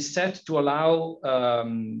say, that is set to allow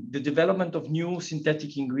the development of new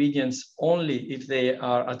synthetic ingredients only if they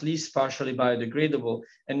are at least partially biodegradable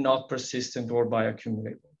and not persistent or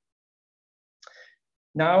bioaccumulable.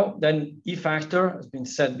 Now, then E-factor has been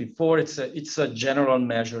said before, it's a general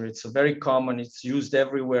measure. It's a very common, it's used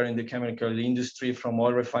everywhere in the chemical industry, from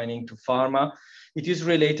oil refining to pharma. It is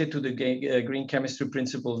related to the green chemistry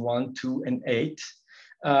principles 1, 2, and 8.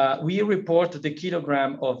 We report the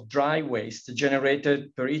kilogram of dry waste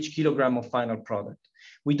generated per each kilogram of final product.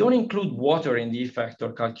 We don't include water in the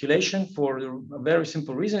E-factor calculation for a very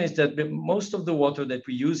simple reason, is that most of the water that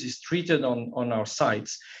we use is treated on our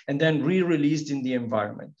sites and then re-released in the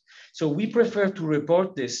environment. So we prefer to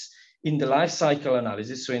report this in the life cycle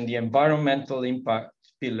analysis, so in the environmental impact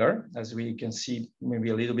pillar, as we can see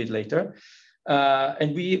maybe a little bit later.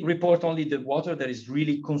 And we report only the water that is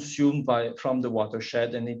really consumed from the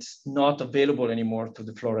watershed, and it's not available anymore to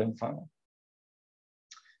the flora and fauna.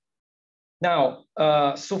 Now,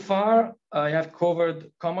 so far, I have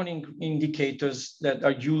covered common indicators that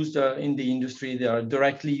are used in the industry. They are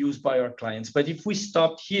directly used by our clients. But if we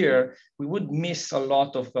stopped here, we would miss a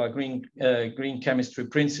lot of green chemistry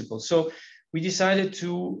principles. So we decided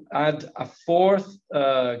to add a fourth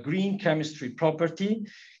green chemistry property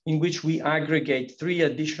in which we aggregate 3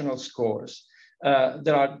 additional scores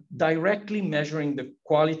that are directly measuring the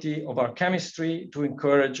quality of our chemistry to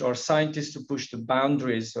encourage our scientists to push the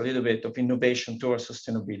boundaries a little bit of innovation towards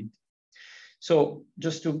sustainability. So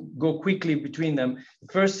just to go quickly between them,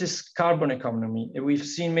 first is carbon economy. We've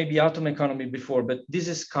seen maybe atom economy before, but this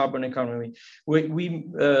is carbon economy. We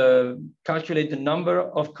calculate the number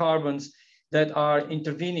of carbons that are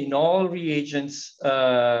intervened in all reagents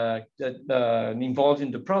that involved in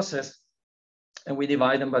the process, and we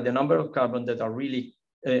divide them by the number of carbon that are really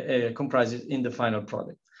comprised in the final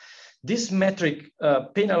product. This metric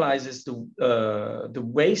penalizes the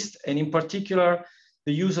waste, and in particular,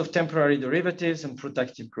 the use of temporary derivatives and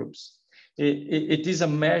protective groups. It is a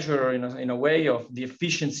measure in a way of the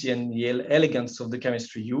efficiency and the elegance of the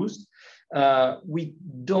chemistry used. We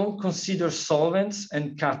don't consider solvents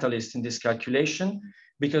and catalysts in this calculation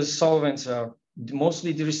because solvents are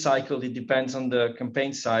mostly recycled. It depends on the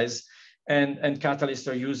campaign size, and catalysts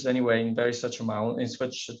are used anyway in such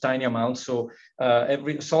tiny amounts. So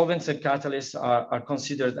every solvents and catalysts are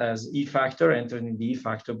considered as E-factor, entering in the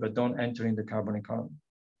E-factor, but don't enter in the carbon economy.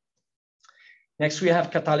 Next, we have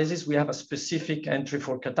catalysis. We have a specific entry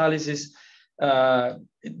for catalysis.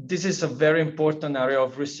 This is a very important area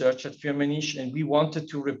of research at Firmenich, and we wanted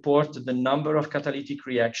to report the number of catalytic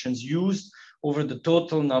reactions used over the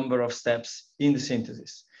total number of steps in the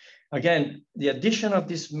synthesis. Again, the addition of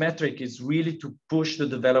this metric is really to push the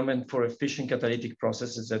development for efficient catalytic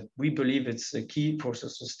processes that we believe it's a key for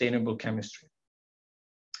sustainable chemistry.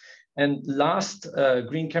 And last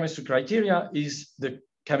green chemistry criteria is the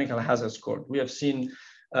chemical hazard score. We have seen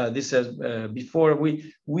this as before. I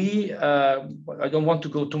don't want to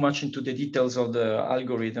go too much into the details of the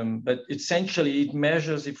algorithm, but essentially it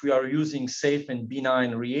measures if we are using safe and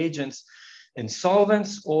benign reagents and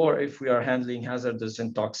solvents, or if we are handling hazardous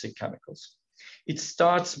and toxic chemicals. It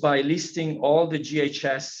starts by listing all the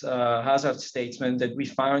GHS hazard statements that we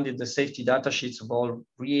found in the safety data sheets of all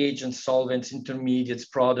reagents, solvents, intermediates,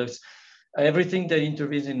 products, everything that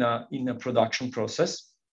intervenes in a production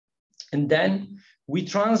process. And then we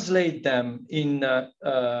translate them in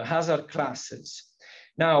hazard classes.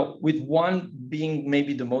 Now, with 1 being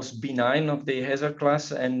maybe the most benign of the hazard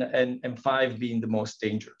class and 5 being the most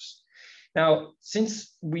dangerous. Now,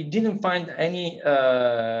 since we didn't find any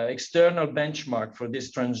external benchmark for this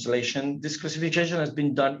translation, this classification has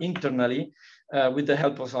been done internally with the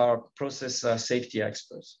help of our process safety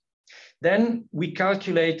experts. Then we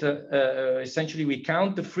calculate, essentially we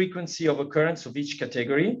count the frequency of occurrence of each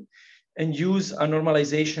category and use a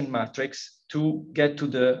normalization matrix to get to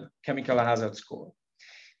the chemical hazard score.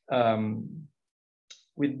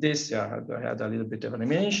 With this, I had a little bit of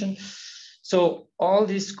elimination. So all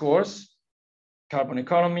these scores, carbon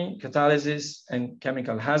economy, catalysis, and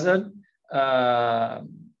chemical hazard are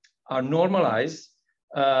normalized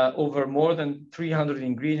over more than 300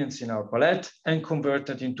 ingredients in our palette and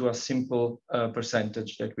converted into a simple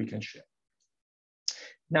percentage that we can share.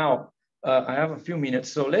 Now, I have a few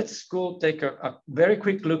minutes, so let's go take a very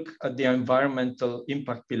quick look at the environmental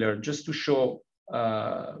impact pillar just to show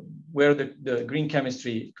where the green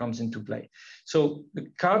chemistry comes into play. So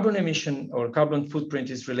the carbon emission or carbon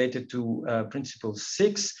footprint is related to principle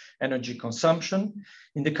 6, energy consumption.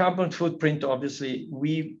 In the carbon footprint, obviously,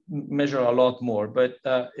 we measure a lot more, but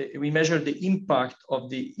we measure the impact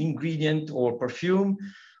of the ingredient or perfume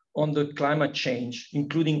on the climate change,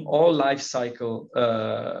 including all life cycle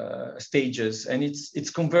stages, and it's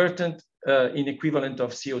converted in equivalent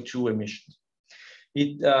of CO2 emissions.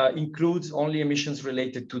 It includes only emissions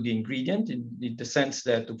related to the ingredient in the sense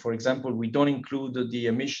that, for example, we don't include the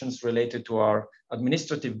emissions related to our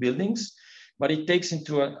administrative buildings, but it takes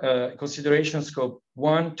into consideration scope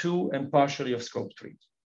 1, 2, and partially of scope 3.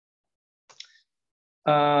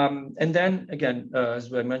 And then again,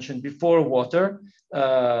 as I mentioned before, water.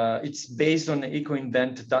 It's based on the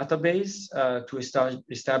EcoInvent database to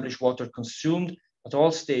establish water consumed at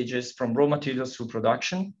all stages from raw materials through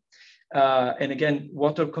production. And again,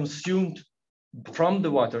 water consumed from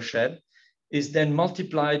the watershed is then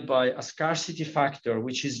multiplied by a scarcity factor,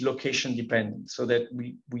 which is location dependent, so that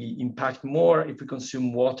we impact more if we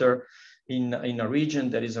consume water in a region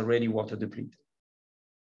that is already water depleted.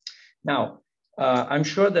 Now, I'm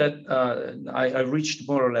sure that I reached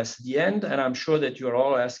more or less the end, and I'm sure that you're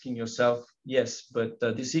all asking yourself, yes, but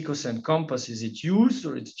this EcoSend Compass, is it used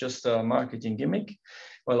or it's just a marketing gimmick?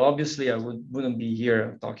 Well, obviously I wouldn't be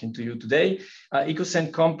here talking to you today.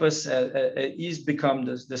 EcoSend Compass is become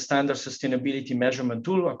the standard sustainability measurement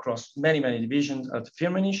tool across many divisions at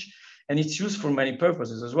Firmenich, and it's used for many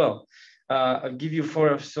purposes as well. I'll give you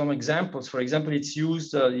some examples. For example, it's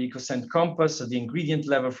used the EcoSend Compass at the ingredient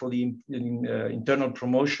level for the internal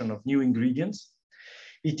promotion of new ingredients.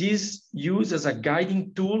 It is used as a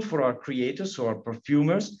guiding tool for our creators or our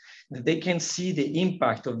perfumers, that they can see the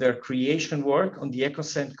impact of their creation work on the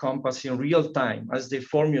EcoSend Compass in real time as they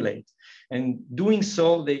formulate. And doing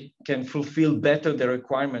so, they can fulfill better the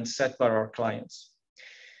requirements set by our clients.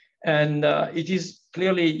 And it is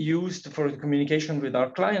clearly used for the communication with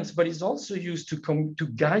our clients, but it's also used to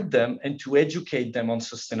guide them and to educate them on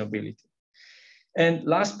sustainability. And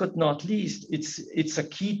last but not least, it's a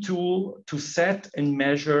key tool to set and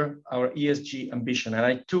measure our ESG ambition. And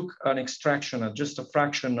I took an extraction of just a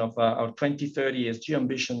fraction of our 2030 ESG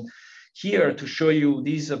ambition here to show you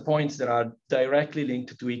these points that are directly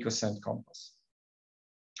linked to EcoSend Compass.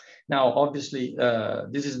 Now, obviously,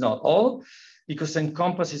 this is not all. EcoSend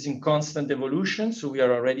Compass is in constant evolution, so we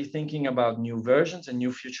are already thinking about new versions and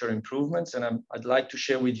new future improvements. And I'd like to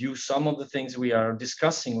share with you some of the things we are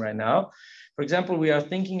discussing right now. For example, we are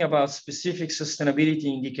thinking about specific sustainability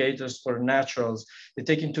indicators for naturals that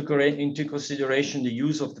take into consideration the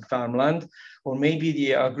use of the farmland, or maybe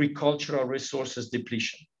the agricultural resources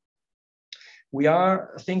depletion. We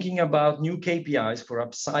are thinking about new KPIs for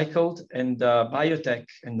upcycled and biotech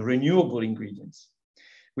and renewable ingredients.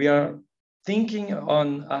 We are thinking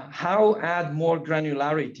on how add more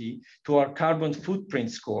granularity to our carbon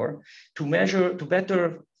footprint score to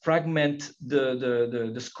better fragment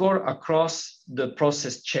the score across the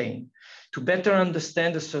process chain, to better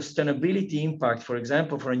understand the sustainability impact, for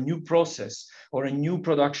example, for a new process or a new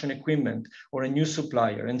production equipment or a new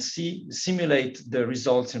supplier, and simulate the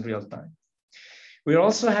results in real time. We're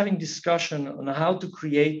also having discussion on how to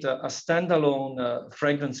create a standalone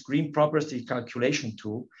fragrance green property calculation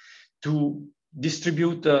tool to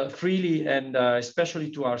distribute freely and especially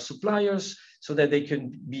to our suppliers, so that they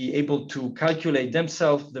can be able to calculate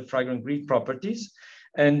themselves the fragrance green properties,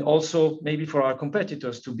 and also maybe for our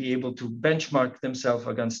competitors to be able to benchmark themselves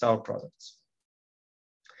against our products.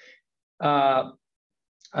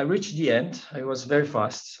 I reached the end. I was very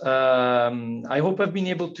fast. I hope I've been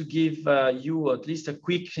able to give you at least a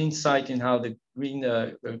quick insight in how the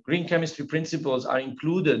green chemistry principles are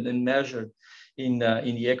included and measured in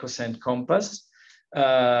the EcoSend Compass.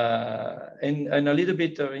 And a little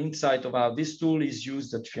bit of insight of how this tool is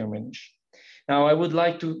used at Firmenich. Now, I would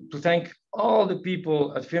like to thank all the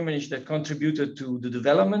people at Firmenich that contributed to the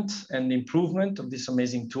development and improvement of this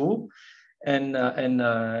amazing tool. And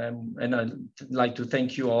I'd like to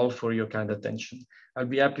thank you all for your kind attention. I'll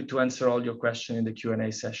be happy to answer all your questions in the Q&A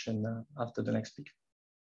session after the next speaker.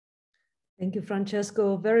 Thank you,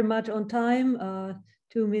 Francesco. Very much on time.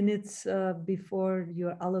 2 minutes before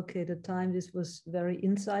your allocated time. This was very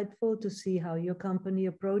insightful to see how your company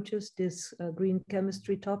approaches this green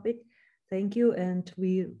chemistry topic. Thank you. And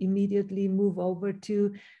we immediately move over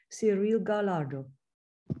to Cyril Gallardo.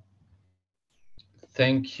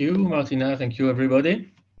 Thank you, Martina. Thank you,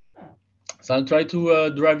 everybody. So I'll try to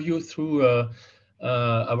drive you through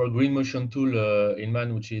our Green Motion tool in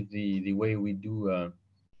MAN, which is the way we do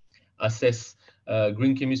assess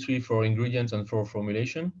green chemistry for ingredients and for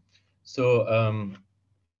formulation. So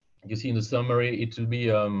you see in the summary, it will be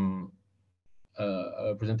a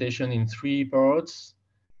presentation in 3 parts.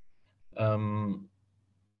 I'm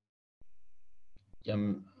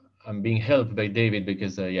being helped by David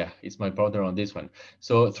because yeah, it's my partner on this one.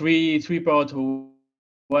 So three parts.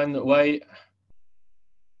 One, why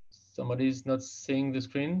somebody's not seeing the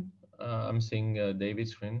screen? I'm seeing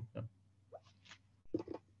David's screen.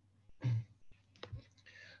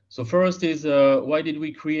 So first is why did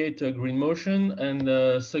we create Green Motion,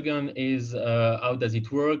 and second is how does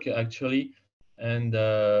it work actually, and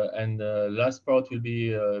last part will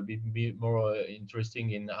be more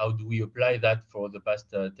interesting in how do we apply that for the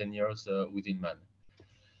past 10 years within MAN.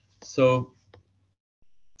 So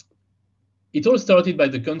it all started by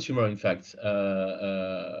the consumer. In fact,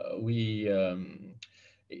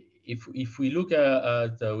 if we look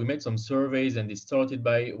at we made some surveys, and it started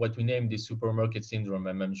by what we named the supermarket syndrome.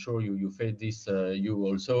 And I'm sure you faced this, you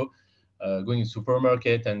also, going to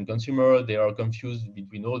supermarket and consumer, they are confused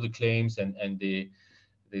between all the claims, and they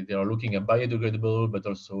are looking at biodegradable, but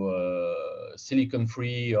also silicon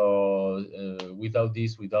free, or without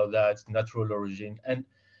this, without that, natural origin. And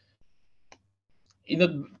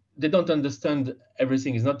they don't understand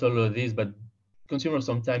everything. It's not all of this, but consumers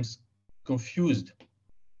sometimes confused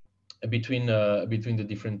between the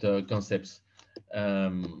different concepts.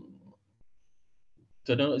 So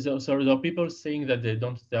there are people saying that they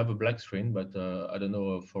don't have a black screen, but I don't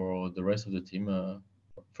know for the rest of the team.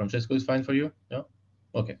 Francesco is fine for you? Yeah.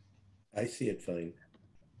 Okay. I see it fine.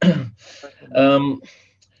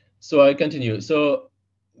 So I continue. So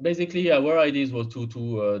basically, our ideas was to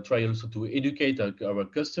try also to educate our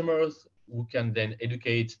customers, who can then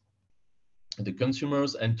educate the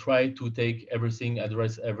consumers, and try to take everything,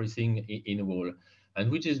 address everything in a whole.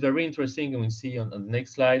 And which is very interesting, and we see on the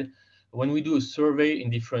next slide, when we do a survey in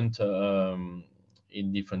different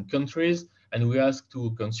countries, and we ask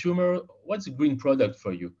to consumer, what's a green product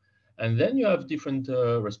for you? And then you have different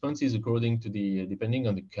responses according to depending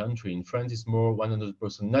on the country. In France, it's more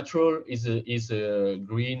 100% natural is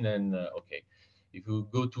green, and okay. If you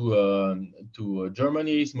go to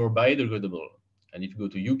Germany, it's more biodegradable. And if you go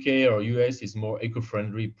to UK or US, it's more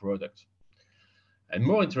eco-friendly product. And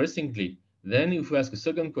more interestingly, then if we ask a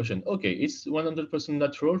second question, okay, it's 100%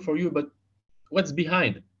 natural for you, but what's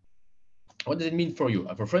behind? What does it mean for you?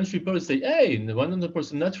 For French people, say, hey,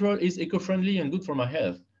 100% natural is eco-friendly and good for my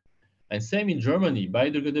health. And same in Germany,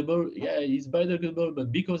 biodegradable, yeah, it's biodegradable,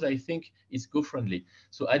 but because I think it's eco-friendly.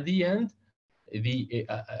 So at the end, the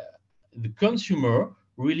consumer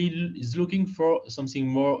really is looking for something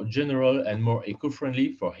more general and more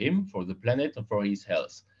eco-friendly for him, for the planet, and for his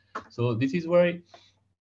health. So this is where,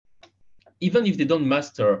 even if they don't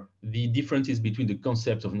master the differences between the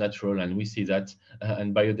concept of natural, and we see that,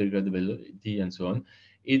 and biodegradability and so on,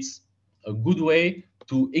 it's a good way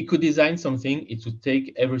to eco-design something, is to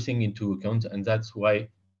take everything into account, and that's why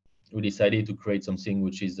we decided to create something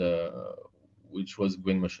which was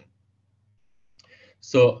Green Motion.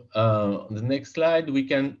 So on the next slide, we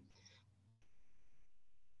can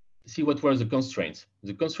see what were the constraints.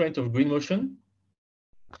 The constraint of Green Motion.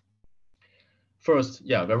 First,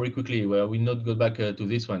 yeah, very quickly, well, we not go back to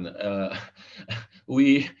this one.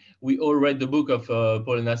 We all read the book of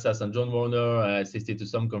Paul Nassas and John Warner. I assisted to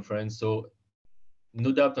some conference, so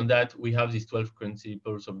no doubt on that. We have these 12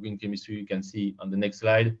 principles of green chemistry. You can see on the next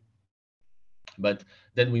slide. But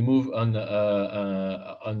then we move on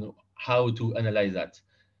how to analyze that.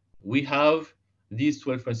 We have these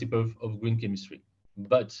 12 principles of green chemistry,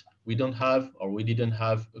 but we don't have, or we didn't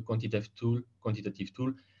have, a quantitative tool,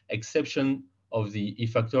 exception of the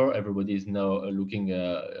E-factor. Everybody is now looking,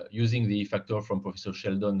 using the E-factor from Professor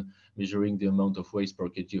Sheldon, measuring the amount of waste per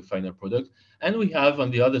kg of final product. And we have on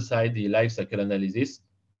the other side the life cycle analysis,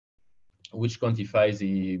 which quantifies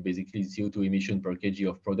basically CO2 emission per kg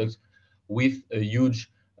of products with a huge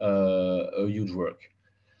work.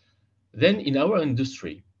 Then in our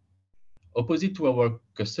industry, opposite to our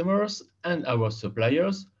customers and our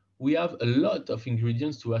suppliers, we have a lot of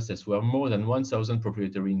ingredients to assess. We have more than 1,000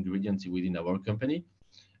 proprietary ingredients within our company.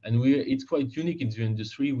 And it's quite unique in the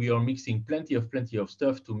industry. We are mixing plenty of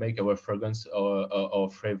stuff to make our fragrance or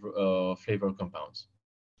flavor compounds.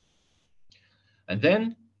 And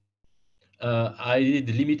then I did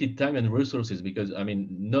limited time and resources, because I mean,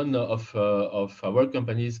 none of our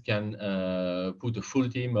companies can put a full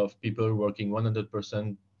team of people working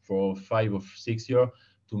 100% for 5 or 6 years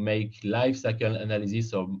to make life cycle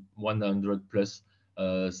analysis of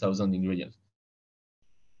 100,000+ ingredients.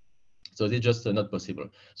 So it's just not possible.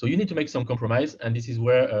 So you need to make some compromise, and this is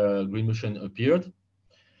where Green Motion appeared.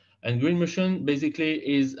 And Green Motion basically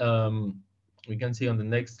is, we can see on the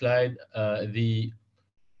next slide,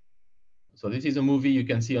 so this is a movie you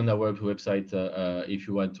can see on our website if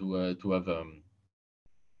you want to have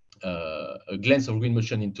a glance of Green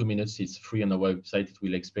Motion in 2 minutes. It's free on our website. It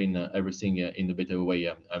will explain everything in a better way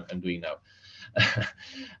I'm doing now.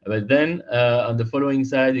 But then on the following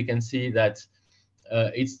slide, you can see that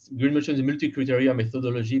Green Motion is a multi-criteria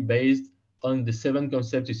methodology based on the 7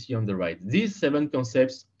 concepts you see on the right. These 7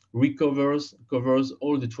 concepts covers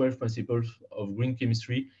all the 12 principles of green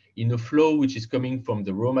chemistry in a flow which is coming from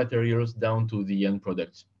the raw materials down to the end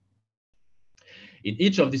product. In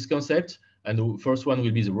each of these concepts, and the first one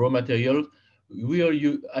will be the raw material, we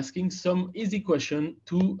are asking some easy question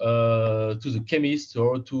to the chemist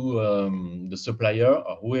or to the supplier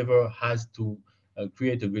or whoever has to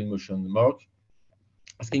create a green motion mark,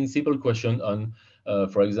 asking simple question on,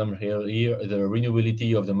 for example, here the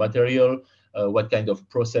renewability of the material, what kind of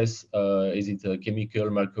process, is it a chemical,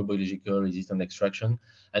 microbiological, is it an extraction?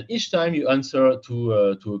 And each time you answer to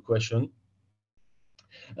a question,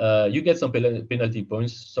 you get some penalty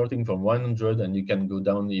points starting from 100, and you can go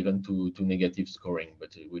down even to negative scoring,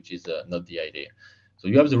 but which is not the idea. So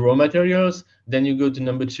you have the raw materials, then you go to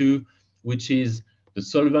number 2, which is the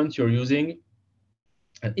solvent you're using.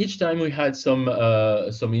 And each time we had some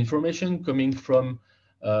information coming from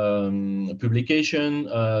publication,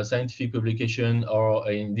 scientific publication, or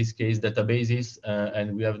in this case, databases.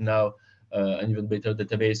 And we have now an even better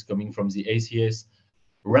database coming from the ACS,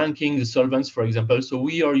 ranking the solvents, for example. So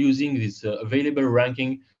we are using this available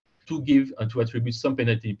ranking to give and to attribute some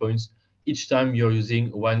penalty points each time you're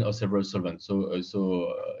using one or several solvents.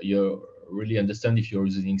 So you really understand if you're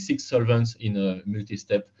using 6 solvents in a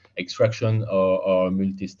multi-step extraction or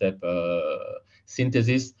multi-step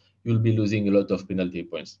synthesis, you'll be losing a lot of penalty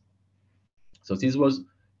points. So this was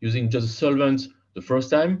using just solvents the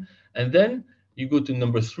first time. And then you go to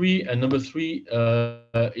number 3, and number 3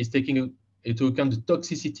 is taking into account the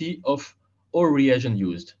toxicity of all reagent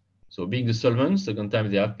used. So being the solvents, second time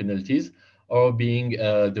they have penalties, or being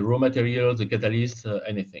the raw material, the catalyst,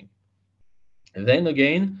 anything. And then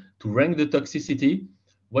again, to rank the toxicity,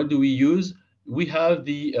 what do we use? We have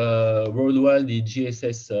the worldwide, the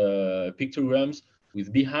GSS pictograms,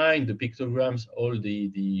 with behind the pictograms all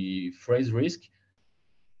the phrase risk.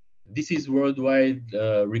 This is worldwide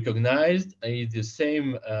recognized, and it's the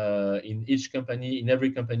same in each company, in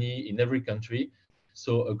every country.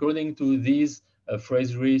 So according to these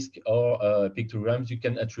phrase risk or pictograms, you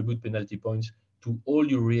can attribute penalty points to all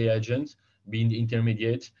your reagents, being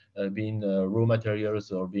intermediate, being raw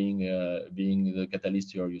materials, or being the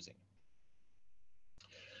catalyst you are using.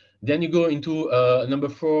 Then you go into number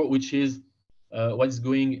 4, which is what is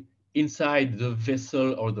going inside the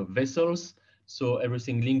vessel or the vessels. So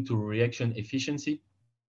everything linked to reaction efficiency.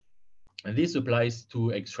 And this applies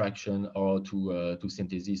to extraction or to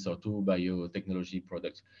synthesis or to biotechnology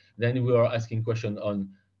products. Then we are asking questions on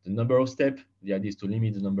the number of steps. The idea is to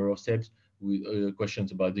limit the number of steps. With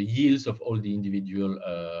questions about the yields of all the individual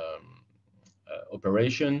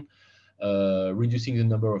operation, reducing the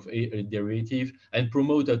number of derivative, and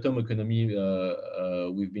promote atom economy.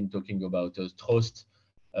 We've been talking about Trost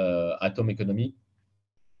atom economy.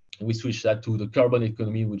 We switch that to the carbon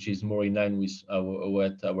economy, which is more in line with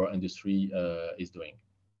what our industry is doing.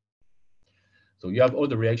 So you have all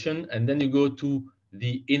the reaction, and then you go to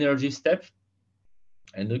the energy step.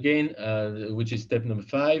 And again, which is step number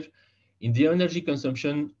 5. In the energy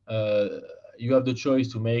consumption, you have the choice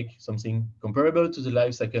to make something comparable to the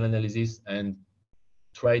life cycle analysis and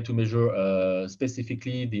try to measure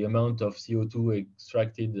specifically the amount of CO2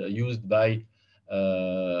 extracted, used by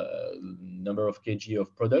number of kg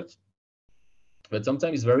of product. But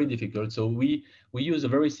sometimes it's very difficult. So we use a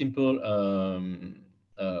very simple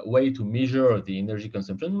way to measure the energy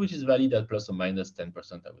consumption, which is valid at plus or minus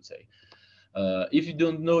 10%, I would say. If you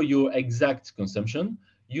don't know your exact consumption,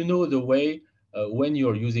 you know the way when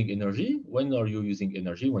you're using energy. When are you using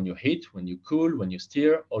energy? When you heat, when you cool, when you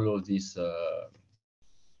steer, all of this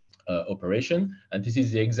operation. And this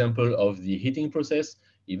is the example of the heating process.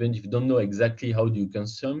 Even if you don't know exactly how do you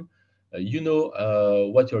consume, you know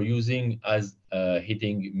what you're using as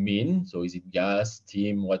heating mean. So is it gas,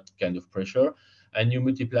 steam, what kind of pressure? And you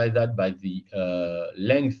multiply that by the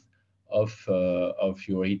length of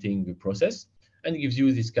your heating process, and it gives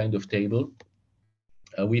you this kind of table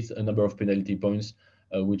with a number of penalty points,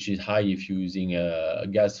 which is high if you're using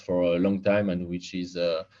gas for a long time, and which is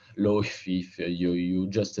low if you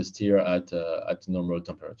just steer at normal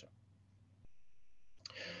temperature.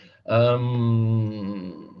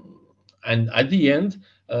 And at the end,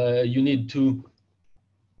 you need to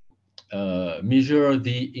measure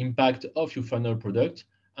the impact of your final product,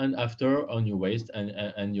 and after on your waste,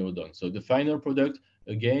 and you're done. So the final product,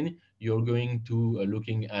 again, you're going to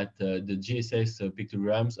looking at the GSS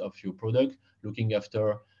pictograms of your product, looking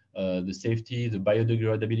after the safety, the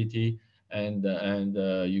biodegradability, and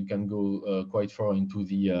you can go quite far into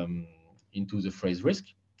the phrase risk.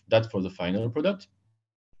 That's for the final product.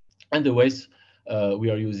 And the waste, we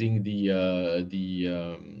are using the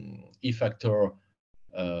E factor.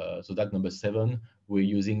 So that number 7,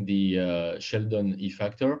 we're using the Sheldon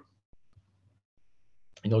E-factor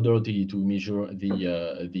in order to measure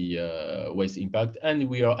the waste impact, and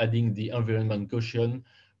we are adding the environment quotient,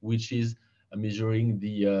 which is measuring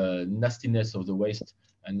the nastiness of the waste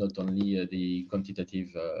and not only the quantitative,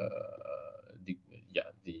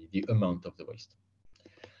 the amount of the waste.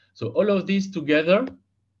 So all of this together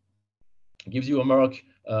gives you a mark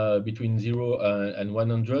between 0 and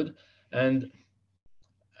 100, and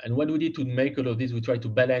what we did to make all of this, we try to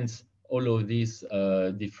balance all of these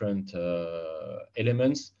different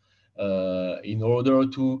elements in order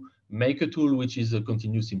to make a tool which is a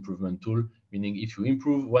continuous improvement tool, meaning if you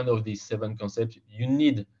improve one of these 7 concepts, you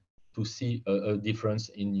need to see a difference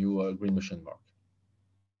in your Greenmotion mark.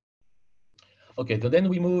 Okay, so then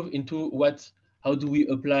we move into how do we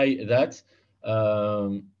apply that?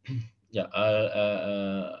 A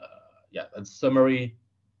summary,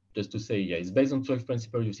 just to say, yeah, it's based on 12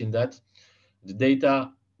 principles. You've seen that. The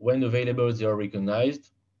data, when available, they are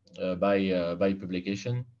recognized by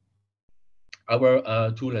publication.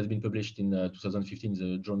 Our tool has been published in 2015 in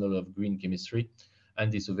the Journal of Green Chemistry,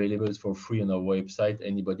 and it's available for free on our website.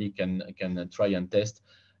 Anybody can try and test,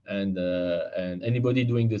 and anybody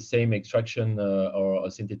doing the same extraction or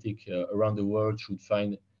synthetic around the world should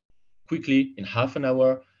find quickly, in half an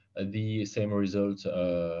hour, the same result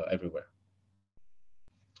everywhere.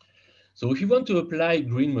 So if you want to apply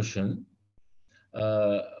Greenmotion,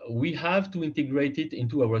 we have to integrate it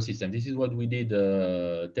into our system. This is what we did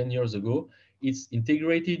 10 years ago. It's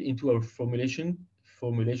integrated into our formulation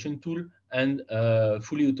tool and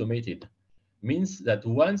fully automated. Means that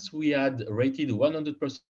once we had rated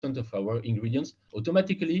 100% of our ingredients,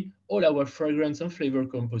 automatically all our fragrance and flavor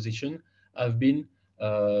composition have been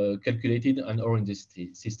calculated and are in this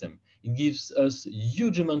system. It gives us a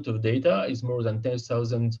huge amount of data. It's more than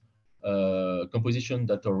 10,000 compositions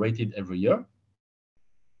that are rated every year.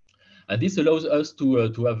 And this allows us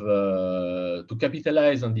to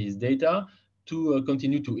capitalize on these data to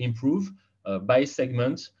continue to improve by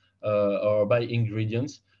segment or by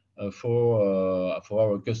ingredients for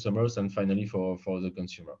our customers and finally for the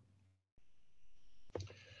consumer.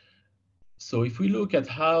 So if we look at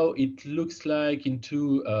how it looks like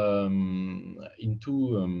into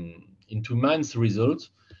man's results,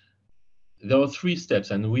 there are 3 steps,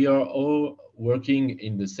 and we are all working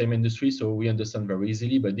in the same industry, so we understand very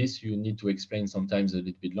easily, but this you need to explain sometimes a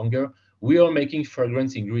little bit longer. We are making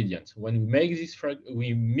fragrance ingredients. When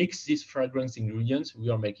we mix these fragrance ingredients, we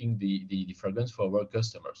are making the fragrance for our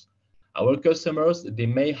customers. Our customers, they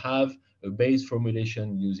may have a base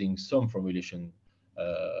formulation using some formulation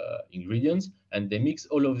ingredients, and they mix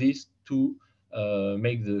all of this to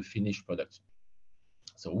make the finished product.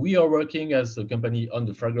 So we are working as a company on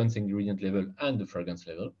the fragrance ingredient level and the fragrance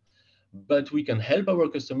level, but we can help our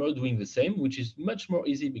customer doing the same, which is much more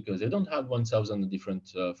easy because they don't have 1,000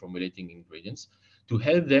 different formulating ingredients, to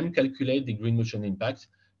help them calculate the Greenmotion impact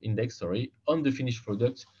index, on the finished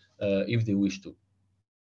product if they wish to.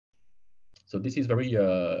 So this is very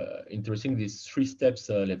interesting, this 3 steps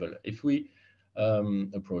level. If we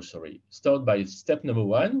start by step number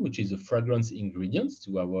 1, which is the fragrance ingredients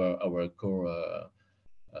to our core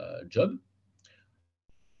job.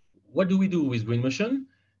 What do we do with Greenmotion?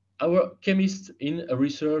 Our chemists in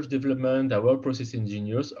research development, our process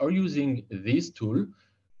engineers are using this tool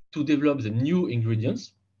to develop the new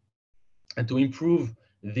ingredients and to improve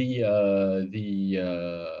the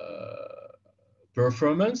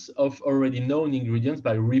performance of already known ingredients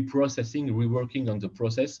by reprocessing, reworking on the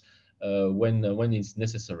process when it's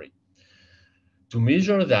necessary. To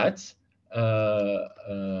measure that,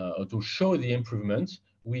 or to show the improvement,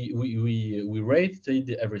 we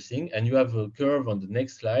rated everything, and you have a curve on the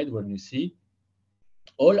next slide where you see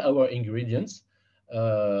all our ingredients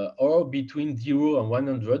are between 0 and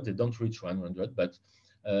 100. They don't reach 100, but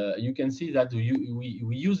you can see that we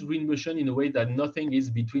use Greenmotion in a way that nothing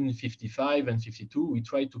is between 55 and 52. We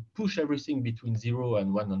try to push everything between 0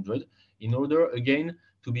 and 100 in order, again,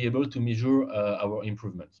 to be able to measure our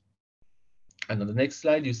improvements. And on the next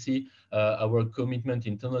slide, you see our commitment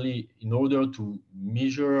internally in order to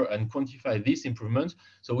measure and quantify this improvement.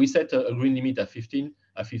 So we set a green limit at 50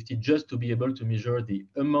 just to be able to measure the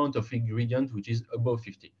amount of ingredient which is above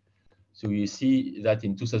 50. So you see that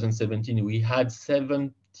in 2017, we had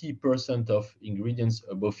 70% of ingredients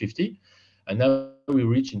above 50. And now we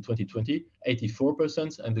reach in 2020,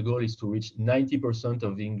 84%. And the goal is to reach 90%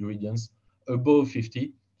 of the ingredients above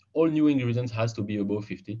 50. All new ingredients has to be above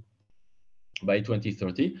 50 by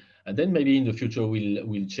 2030, and then maybe in the future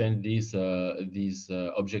we'll change these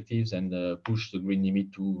objectives and push the green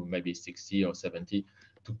limit to maybe 60 or 70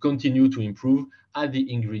 to continue to improve at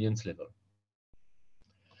the ingredients level.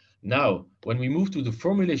 Now, when we move to the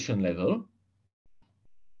formulation level,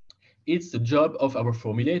 it's the job of our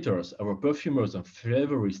formulators, our perfumers and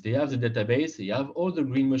flavorists. They have the database, they have all the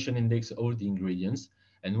green motion index, all the ingredients.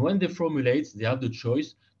 And when they formulate, they have the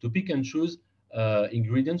choice to pick and choose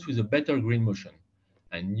ingredients with a better green motion.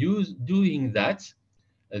 And doing that,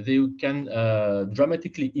 they can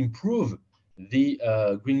dramatically improve the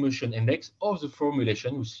green motion index of the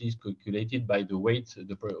formulation, which is calculated by the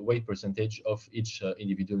weight percentage of each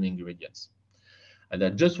individual ingredients. And I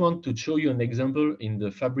just want to show you an example in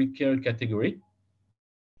the fabric care category.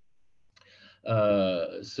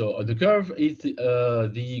 So the curve is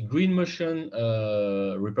the green motion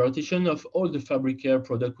repartition of all the fabric care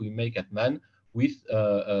product we make at MAN with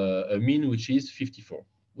a mean which is 54,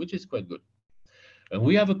 which is quite good. And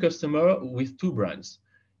we have a customer with two brands.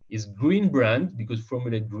 Is green brand, because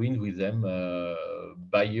formulate green with them,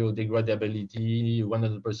 biodegradability,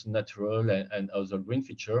 100% natural, and other green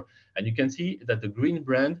feature. And you can see that the green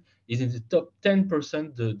brand is in the top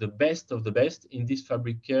 10%, the best of the best in this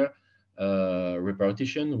fabric care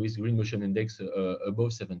repartition with green motion index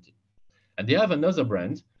above 70. And they have another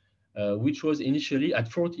brand, which was initially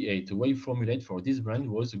at 48. The way formulate for this brand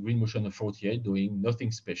was a green motion of 48, doing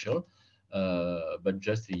nothing special. But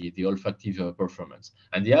just the olfactive performance.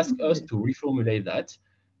 And they ask us to reformulate that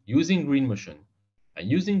using green motion. And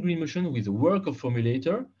using green motion with the work of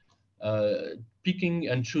formulator, picking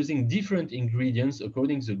and choosing different ingredients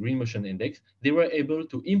according to the green motion index, they were able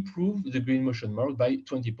to improve the green motion mark by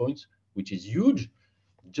 20 points, which is huge,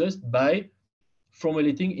 just by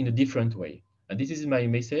formulating in a different way. And this is my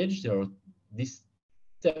message. This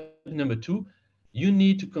step number 2, you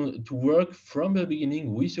need to work from the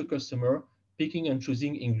beginning with your customer, picking and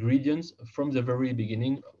choosing ingredients from the very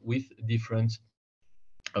beginning with different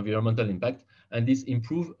environmental impact. And this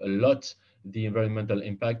improves a lot the environmental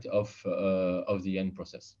impact of the end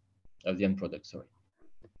process, of the end product, sorry.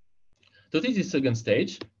 So this is second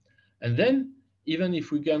stage. And then, even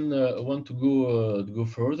if we can want to go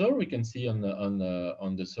further, we can see on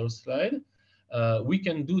the third slide, we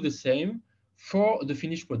can do the same for the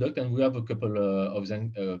finished product, and we have a couple of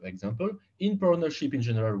examples in partnership in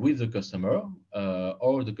general with the customer,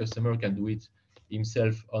 or the customer can do it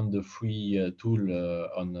himself on the free tool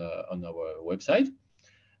on our website.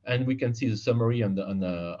 And we can see the summary on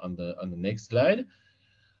the next slide.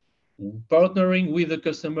 Partnering with the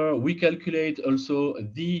customer, we calculate also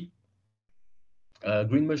the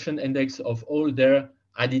green motion index of all their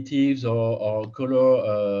additives or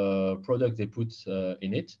color product they put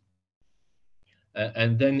in it.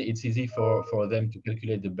 And then it's easy for them to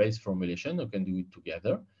calculate the base formulation. We can do it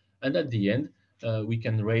together. And at the end, we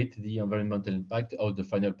can rate the environmental impact of the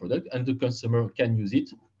final product, and the customer can use it,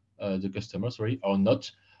 the customer, sorry, or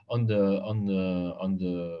not on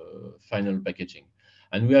the final packaging.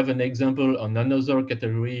 And we have an example on another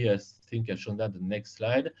category. I think I've shown that the next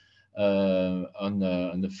slide. On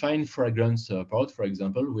the fine fragrance part, for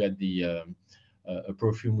example, we had a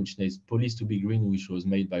perfume which names Police to be Green, which was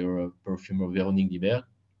made by our perfumer Véronique Dibert.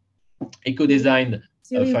 Eco-designed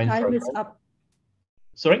fine fragrance. Is up.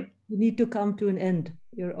 Sorry? You need to come to an end.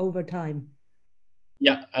 You're over time.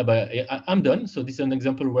 Yeah, but I'm done. So this is an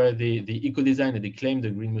example where the eco-design and they claim the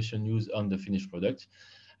green motion use on the finished product.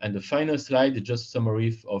 And the final slide is just a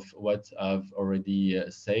summary of what I've already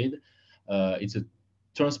said. It's a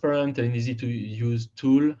transparent and easy to use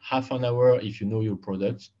tool, half an hour if you know your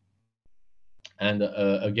product. And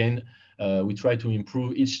again, we try to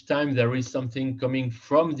improve each time there is something coming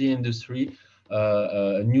from the industry,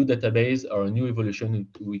 a new database or a new evolution.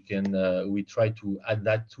 We try to add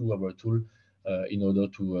that to our tool in order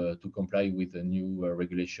to comply with the new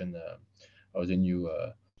regulation or the new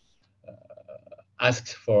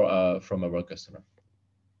asks for from our customer.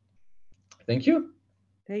 Thank you.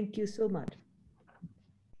 Thank you so much.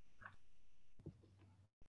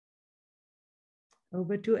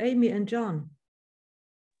 Over to Amy and John.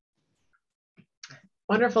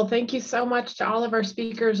 Wonderful. Thank you so much to all of our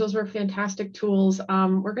speakers. Those were fantastic tools.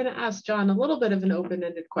 We're going to ask John a little bit of an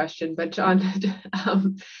open-ended question, but John,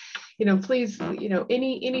 please,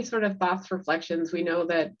 any sort of thoughts, reflections. We know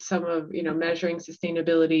that some of, measuring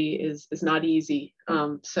sustainability is not easy.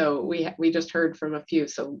 So we just heard from a few,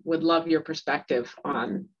 so would love your perspective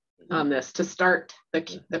on this to start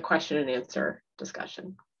the question and answer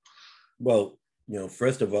discussion. Well,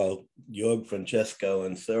 First of all, Jörg, Francesco,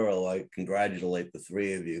 and Cyril, I congratulate the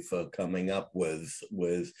three of you for coming up with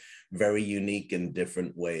very unique and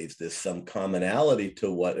different ways. There's some commonality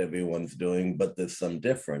to what everyone's doing, but there's some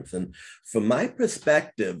difference. And from my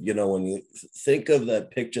perspective, when you think of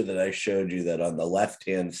that picture that I showed you, that on the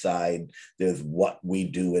left-hand side, there's what we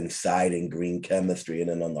do inside in green chemistry, and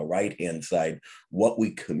then on the right-hand side, what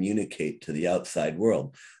we communicate to the outside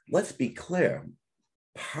world. Let's be clear.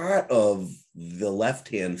 Part of the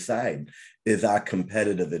left-hand side is our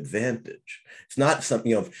competitive advantage. It's not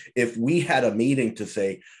something, if we had a meeting to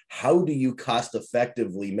say, how do you cost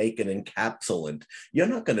effectively make an encapsulant? You're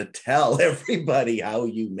not going to tell everybody how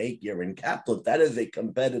you make your encapsulant. That is a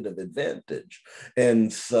competitive advantage.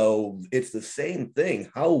 And so it's the same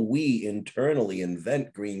thing. How we internally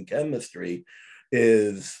invent green chemistry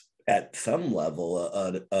is at some level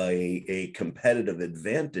a competitive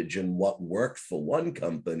advantage, and what works for one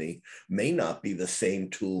company may not be the same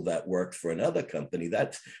tool that works for another company.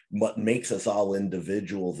 That's what makes us all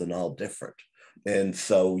individuals and all different. And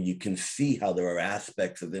so you can see how there are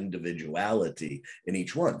aspects of individuality in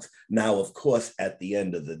each one. Now, of course, at the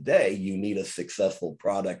end of the day, you need a successful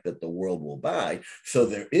product that the world will buy. So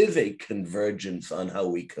there is a convergence on how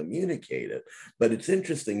we communicate it. But it's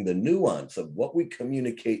interesting, the nuance of what we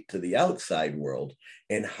communicate to the outside world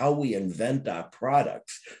and how we invent our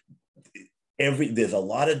products. There's a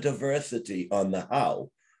lot of diversity on the how,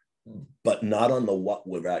 but not on the what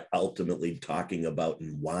we're ultimately talking about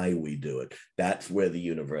and why we do it. That's where the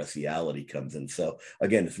universality comes in. So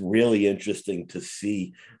again, it's really interesting to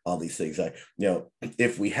see all these things.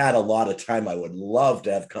 If we had a lot of time, I would love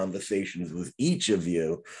to have conversations with each of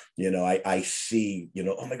you. I see,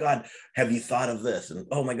 oh my God, have you thought of this? And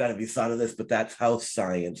oh my God, have you thought of this? But that's how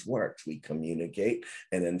science works. We communicate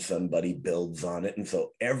and then somebody builds on it. And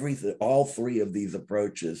so all three of these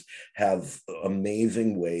approaches have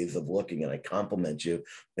amazing ways of looking, and I compliment you.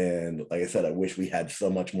 And like I said, I wish we had so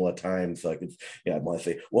much more time so I could, I want to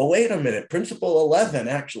say, well, wait a minute, principle 11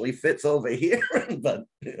 actually fits over here, but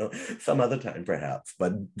some other time perhaps.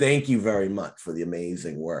 But thank you very much for the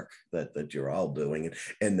amazing work that you're all doing.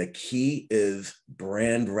 And the key is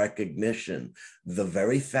brand recognition. The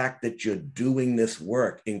very fact that you're doing this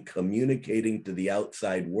work in communicating to the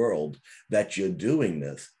outside world that you're doing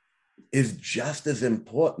this is just as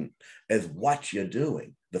important as what you're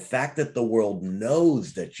doing. The fact that the world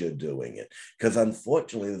knows that you're doing it, because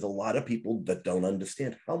unfortunately, there's a lot of people that don't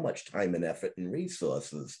understand how much time and effort and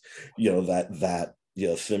resources, that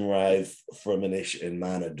Simrise, Firmenich, and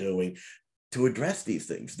Man are doing to address these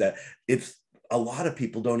things. That it's a lot of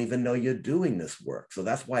people don't even know you're doing this work. So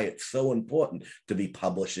that's why it's so important to be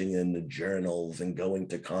publishing in the journals and going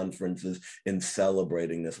to conferences and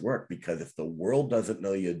celebrating this work, because if the world doesn't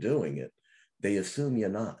know you're doing it, they assume you're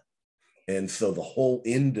not. And so the whole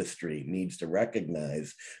industry needs to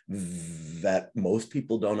recognize that most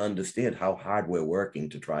people don't understand how hard we're working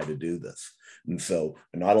to try to do this. And so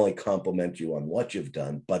I not only compliment you on what you've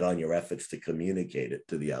done, but on your efforts to communicate it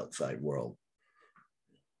to the outside world.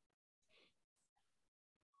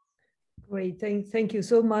 Great, thank you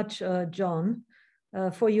so much, John,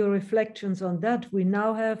 for your reflections on that. We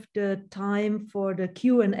now have the time for the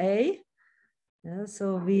Q&A. Yeah,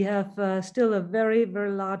 so we have still a very, very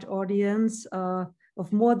large audience of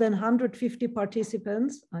more than 150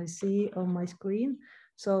 participants I see on my screen.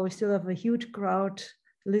 So we still have a huge crowd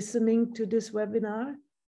listening to this webinar.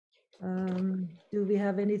 Do we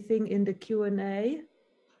have anything in the Q&A?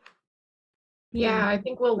 Yeah, I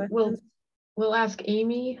think we'll ask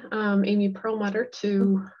Amy, Amy Perlmutter,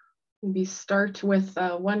 to maybe start with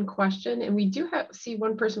one question. And we do see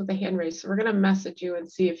one person with a hand raised, so we're going to message you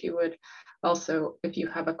and see if you would also, if you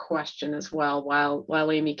have a question as well,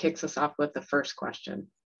 while Amy kicks us off with the first question.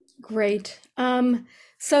 Great.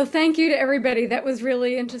 So thank you to everybody. That was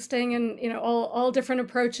really interesting, and all different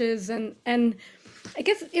approaches. And I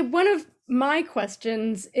guess one of my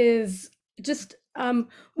questions is just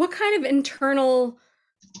what kind of internal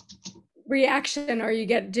reaction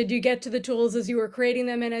did you get to the tools as you were creating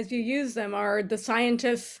them and as you use them? Are the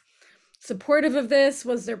scientists supportive of this?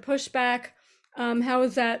 Was there pushback? How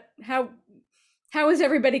is that? How is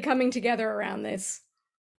everybody coming together around this?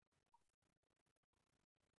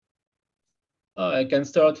 I can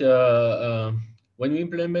start. When we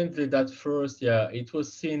implemented that first, it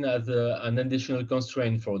was seen as an additional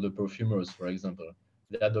constraint for the perfumers, for example.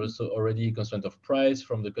 They had also already constraint of price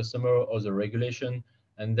from the customer or the regulation.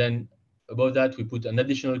 And then above that, we put an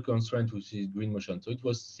additional constraint, which is green motion. So it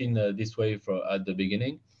was seen this way at the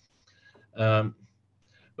beginning. But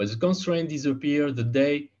the constraint disappears the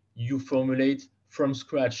day you formulate from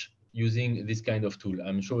scratch using this kind of tool.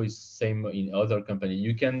 I'm sure it's same in other companies.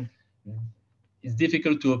 It's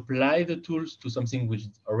difficult to apply the tools to something which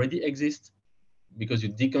already exists because you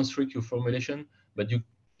deconstruct your formulation, but you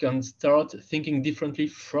can start thinking differently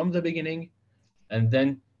from the beginning, and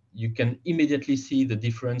then you can immediately see the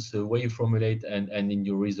difference, the way you formulate and in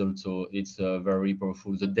your results. So it's very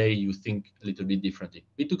powerful the day you think a little bit differently.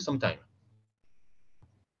 It took some time.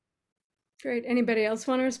 Great. Anybody else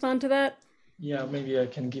want to respond to that? Yeah, maybe I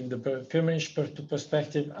can give the Firmenich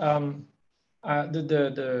perspective. The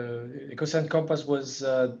EcoScent Compass was,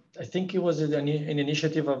 I think it was an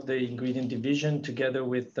initiative of the ingredient division together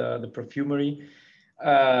with the perfumery.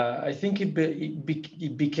 I think it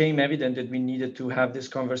became evident that we needed to have this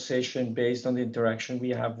conversation based on the interaction we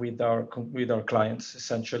have with our clients,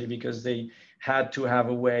 essentially, because they had to have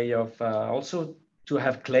a way of also to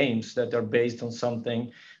have claims that are based on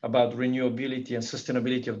something about renewability and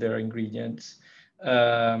sustainability of their ingredients.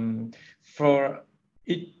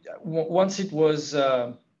 Once it was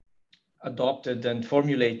adopted and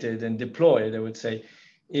formulated and deployed, I would say,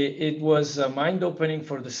 it was mind-opening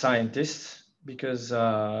for the scientists, because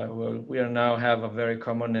well, we now have a very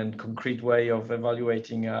common and concrete way of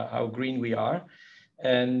evaluating how green we are,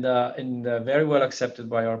 and very well accepted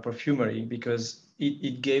by our perfumery, because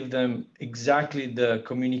it gave them exactly the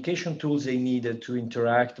communication tools they needed to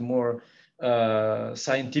interact more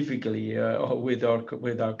scientifically with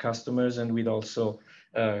our customers and with also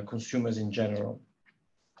consumers in general.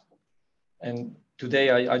 And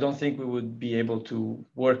today, I don't think we would be able to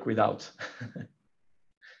work without.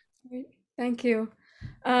 Great. Thank you.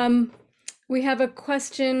 We have a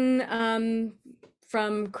question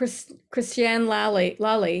from Christiane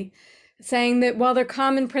Lally saying that while there are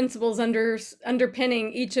common principles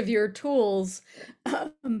underpinning each of your tools,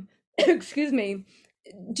 excuse me,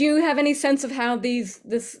 do you have any sense of how these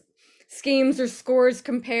schemes or scores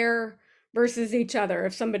compare versus each other?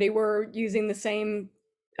 If somebody were using the same,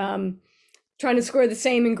 trying to score the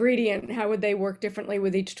same ingredient, how would they work differently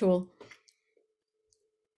with each tool?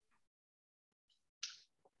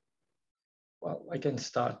 Well, I can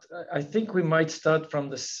start. I think we might start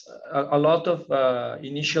from this. A lot of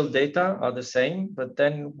initial data are the same, but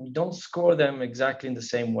then we don't score them exactly in the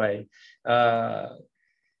same way.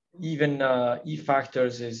 Even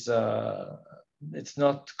E-factors is, it's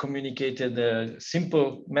not communicated,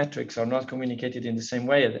 simple metrics are not communicated in the same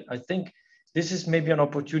way. I think this is maybe an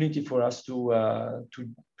opportunity for us to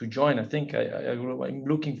join. I think I'm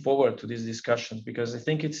looking forward to these discussions, because I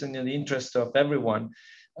think it's in the interest of everyone,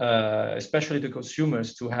 especially the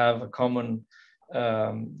consumers, to have a common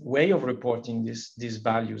way of reporting these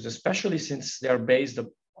values, especially since they are based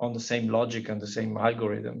on the same logic and the same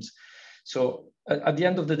algorithms. So at the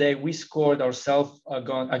end of the day, we scored ourselves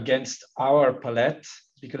against our palette,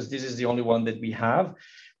 because this is the only one that we have.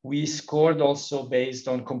 We scored also based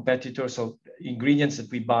on competitors of ingredients that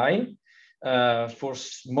we buy. For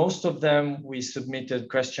most of them, we submitted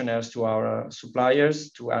questionnaires to our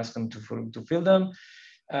suppliers to ask them to fill them.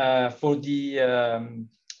 For the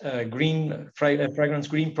fragrance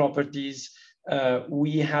green properties,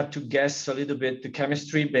 we had to guess a little bit the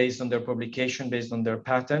chemistry based on their publication, based on their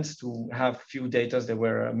patents, to have few data that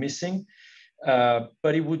were missing.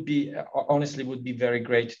 But it would be, honestly, would be very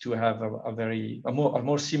great to have a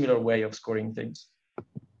more similar way of scoring things.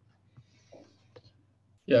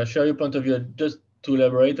 Yeah, share your point of view. Just to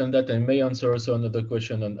elaborate on that, I may answer also another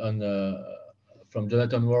question from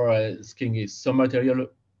Jonathan Moore asking if some material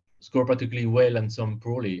score particularly well and some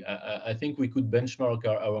poorly. I think we could benchmark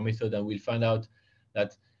our method, and we'll find out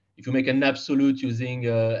that if you make an absolute using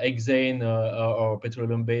hexane or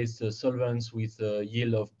petroleum-based solvents with a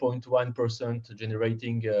yield of 0.1%,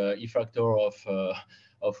 generating E-factor of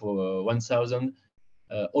 1,000,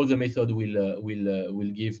 all the method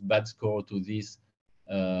will give bad score to this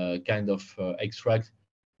kind of extract,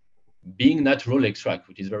 being natural extract,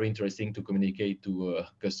 which is very interesting to communicate to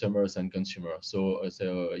customers and consumers. So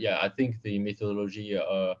yeah, I think the methodology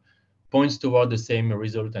points toward the same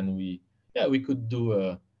result, and we could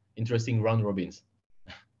do interesting round robins.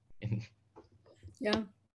 Yeah.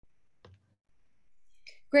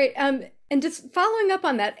 Great. And just following up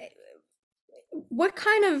on that, what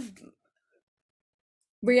kind of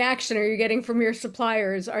reaction are you getting from your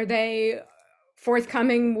suppliers? Are they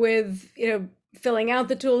forthcoming with, filling out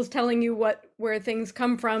the tools, telling you where things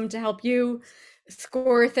come from to help you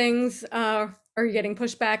score things? Are you getting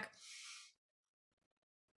pushback?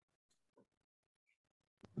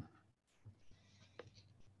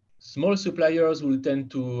 Small suppliers will tend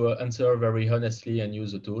to answer very honestly and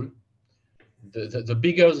use the tool. The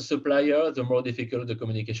bigger the supplier, the more difficult the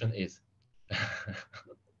communication is.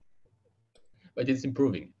 But it's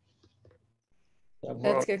improving. Yeah,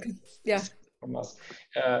 That's good. Yeah. From us.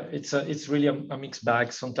 It's really a mixed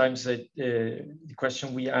bag. Sometimes the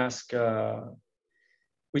question we ask,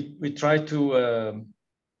 we try to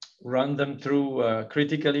run them through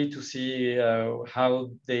critically to see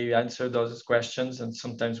how they answer those questions, and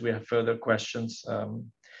sometimes we have further questions.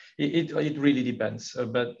 It really depends,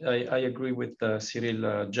 but I agree with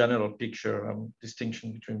Cyril, general picture,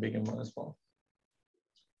 distinction between big and small.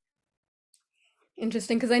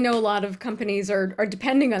 Interesting, because I know a lot of companies are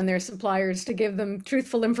depending on their suppliers to give them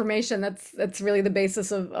truthful information. That's really the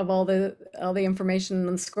basis of all the information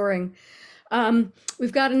and scoring.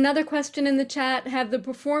 We've got another question in the chat. Have the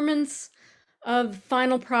performance of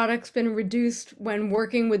final products been reduced when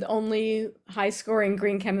working with only high scoring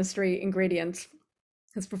green chemistry ingredients?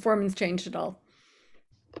 Has performance changed at all?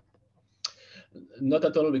 Not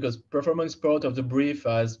at all, because performance part of the brief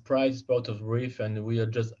as price part of the brief, and we are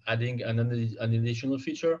just adding an additional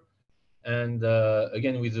feature. And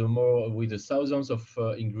again, with the thousands of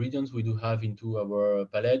ingredients we do have into our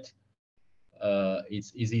palette,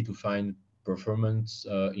 it's easy to find performance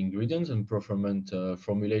ingredients and performance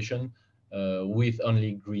formulation with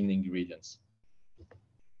only green ingredients.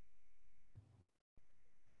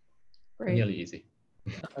 Great. Nearly easy.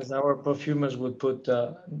 As our perfumers would put,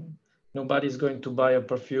 nobody's going to buy a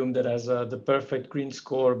perfume that has the perfect green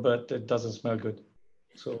score, but it doesn't smell good.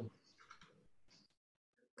 So.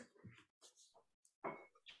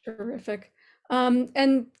 Terrific.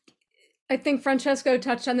 And I think Francesco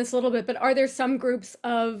touched on this a little bit, but are there some groups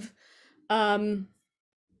of,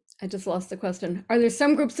 I just lost the question. Are there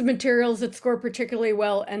some groups of materials that score particularly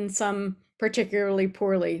well and some particularly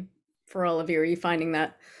poorly for all of you? Are you finding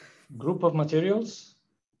that? Group of materials?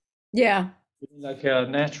 Yeah. Like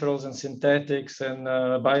naturals and synthetics and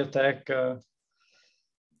biotech.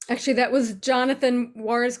 Actually, that was Jonathan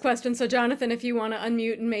War's question. So Jonathan, if you want to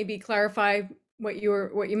unmute and maybe clarify what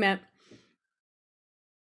you meant.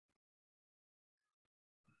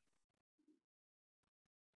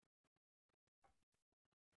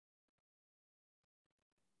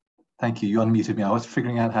 Thank you. You unmuted me. I was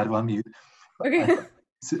figuring out how to unmute. Okay.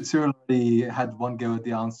 Cyril already had one go at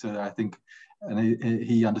the answer, I think, and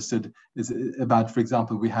he understood. Is about, for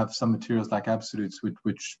example, we have some materials like absolutes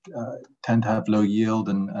which tend to have low yield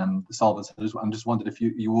and solvents. I'm just wondered if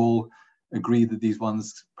you all agree that these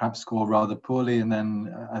ones perhaps score rather poorly, and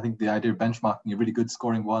then I think the idea of benchmarking a really good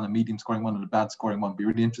scoring one, a medium scoring one, and a bad scoring one would be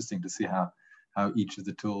really interesting to see how each of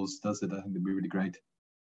the tools does it. I think it'd be really great.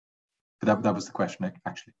 But that was the question,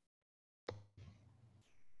 actually.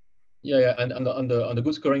 Yeah, and on the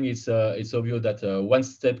good scoring, it's obvious that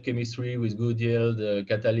one-step chemistry with good yield,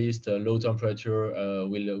 catalyst, low temperature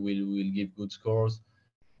will give good scores,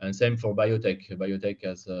 and same for biotech. Biotech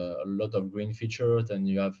has a lot of green features, and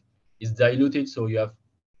it's diluted, so you have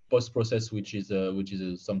post-process which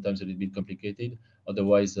is sometimes a little bit complicated.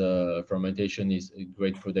 Otherwise, fermentation is a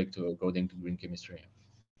great product according to green chemistry.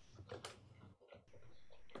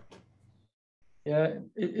 Yeah,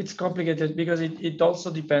 it's complicated because it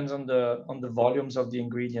also depends on the volumes of the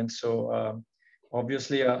ingredients. So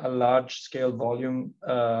obviously, a large scale volume,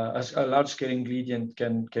 a large scale ingredient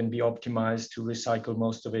can be optimized to recycle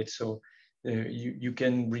most of it. So you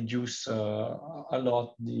can reduce a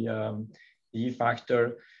lot the E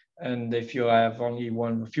factor. And if you have only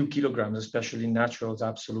a few kilograms, especially naturals,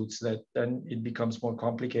 absolutes, then it becomes more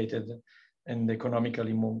complicated and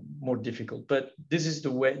economically more difficult. But this is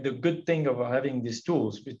the good thing of having these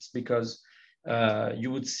tools. It's because you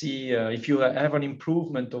would see if you have an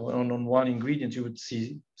improvement on one ingredient, you would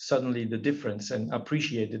see suddenly the difference and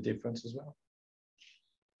appreciate the difference as well.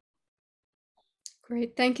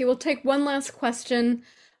 Great, thank you. We'll take one last question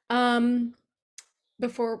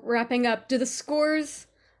before wrapping up. Do the scores?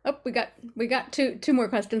 Oh, we got two more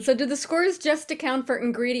questions. So do the scores just account for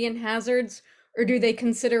ingredient hazards, or do they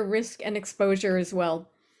consider risk and exposure as well?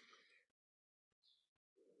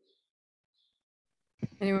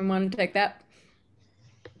 Anyone want to take that?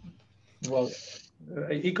 Well,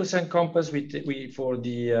 EcoScent Compass, we for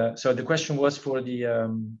the so the question was for the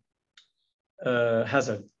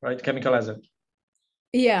hazard, right? Chemical hazard.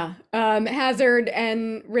 Yeah, hazard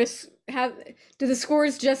and risk. Do the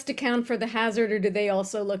scores just account for the hazard, or do they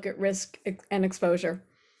also look at risk and exposure?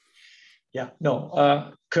 Yeah,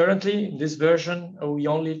 no. Currently, in this version, we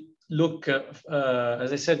only look,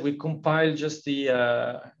 as I said, we compile just the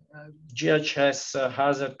GHS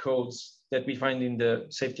hazard codes that we find in the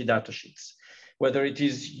safety data sheets. Whether it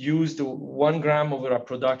is used 1 gram over a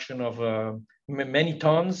production of many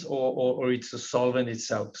tons or it's a solvent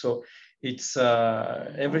itself. So it's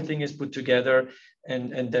everything is put together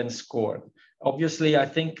and then scored. Obviously, I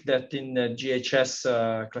think that in the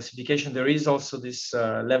GHS classification, there is also this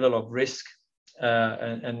level of risk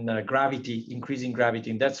and gravity, increasing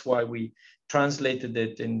gravity. And that's why we translated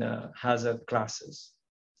it in hazard classes.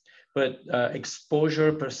 But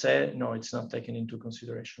exposure per se, no, it's not taken into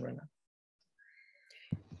consideration right now.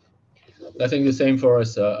 I think the same for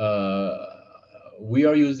us. We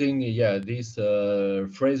are using, this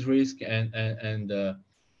phrase risk and the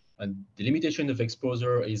limitation of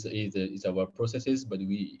exposure is our processes, but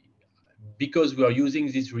because we are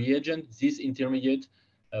using this reagent, this intermediate,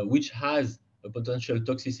 which has a potential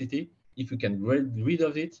toxicity, if we can get rid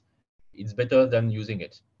of it, it's better than using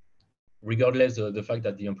it, regardless of the fact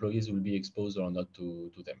that the employees will be exposed or not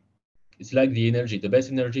to them. It's like the energy. The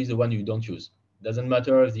best energy is the one you don't use. Doesn't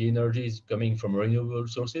matter if the energy is coming from renewable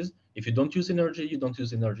sources. If you don't use energy, you don't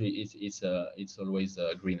use energy. It's always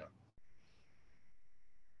greener.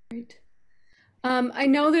 Great. I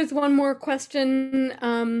know there's one more question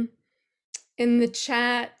in the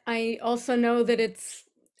chat. I also know that it's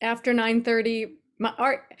after 9:30.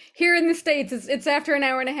 Here in the States, it's after an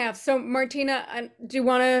hour and a half. So Martina, do you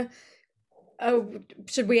want to?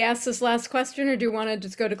 Should we ask this last question, or do you want to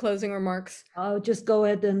just go to closing remarks? I'll just go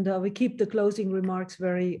ahead and we keep the closing remarks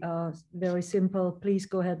very simple. Please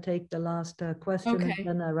go ahead, take the last question, okay, and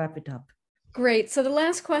then I wrap it up. Great. So the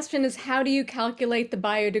last question is, how do you calculate the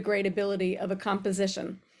biodegradability of a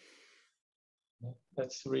composition?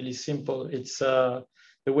 That's really simple. It's the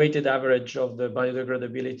weighted average of the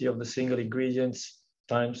biodegradability of the single ingredients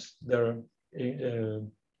times their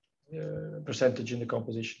percentage in the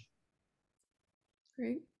composition.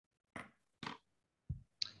 Great.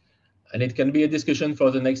 And it can be a discussion for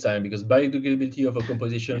the next time, because biodegradability of a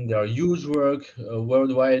composition, there are huge work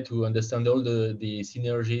worldwide to understand all the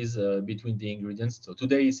synergies between the ingredients. So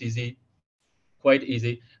today it's easy, quite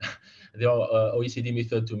easy. There are OECD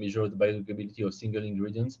methods to measure the biodegradability of single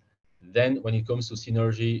ingredients. Then when it comes to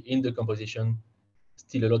synergy in the composition,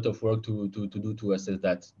 still a lot of work to do to assess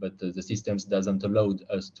that, but the systems doesn't allow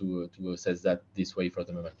us to assess that this way for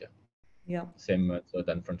the moment. Yeah. Same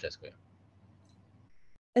than Francesco. Yeah.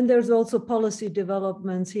 And there's also policy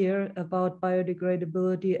developments here about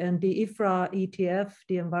biodegradability, and the IFRA ETF,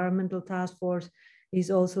 the Environmental Task Force, is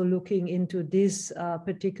also looking into this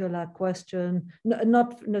particular question,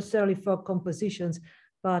 not necessarily for compositions,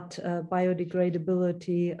 but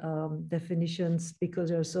biodegradability definitions, because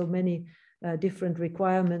there are so many different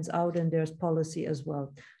requirements out, and there's policy as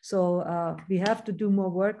well. So we have to do more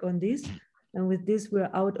work on this. And with this, we're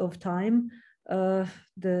out of time.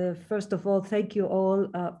 First of all, thank you all,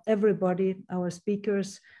 everybody, our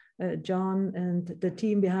speakers, John and the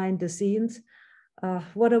team behind the scenes.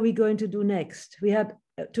 What are we going to do next? We had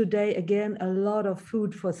today, again, a lot of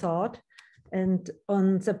food for thought. And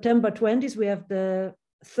on September 20th, we have the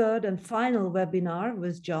third and final webinar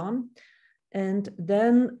with John. And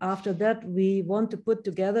then after that, we want to put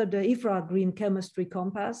together the IFRA Green Chemistry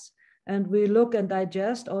Compass. And we look and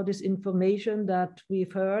digest all this information that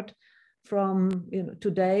we've heard from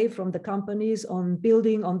today from the companies on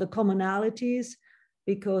building on the commonalities,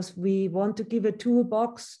 because we want to give a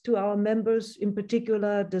toolbox to our members, in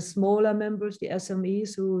particular the smaller members, the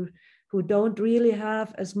SMEs who don't really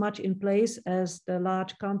have as much in place as the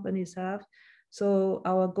large companies have. So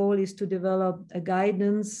our goal is to develop a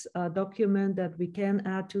guidance document that we can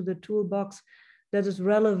add to the toolbox that is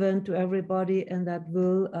relevant to everybody and that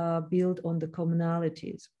will build on the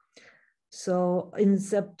commonalities. So in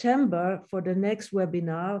September, for the next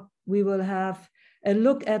webinar, we will have a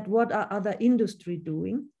look at what are other industry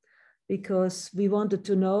doing, because we wanted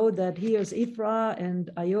to know that here's IFRA and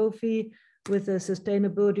IOFI with a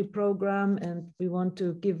sustainability program, and we want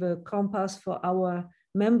to give a compass for our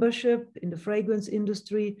membership in the fragrance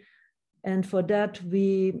industry. And for that,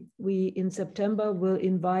 we in September will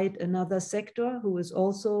invite another sector who has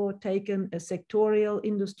also taken a sectorial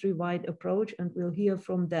industry-wide approach, and we'll hear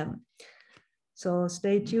from them. So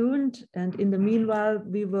stay tuned. And in the meanwhile,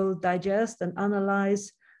 we will digest and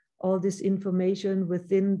analyze all this information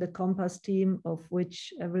within the Compass team, of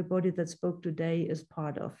which everybody that spoke today is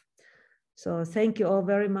part of. So thank you all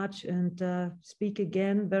very much, and speak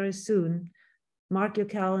again very soon. Mark your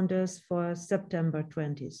calendars for September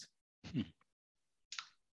 20th.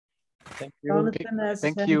 Thank you.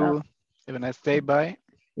 Thank you. Have a nice day. Bye.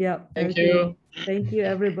 Yeah. Thank you. Thank you,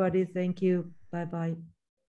 everybody. Thank you. Bye-bye.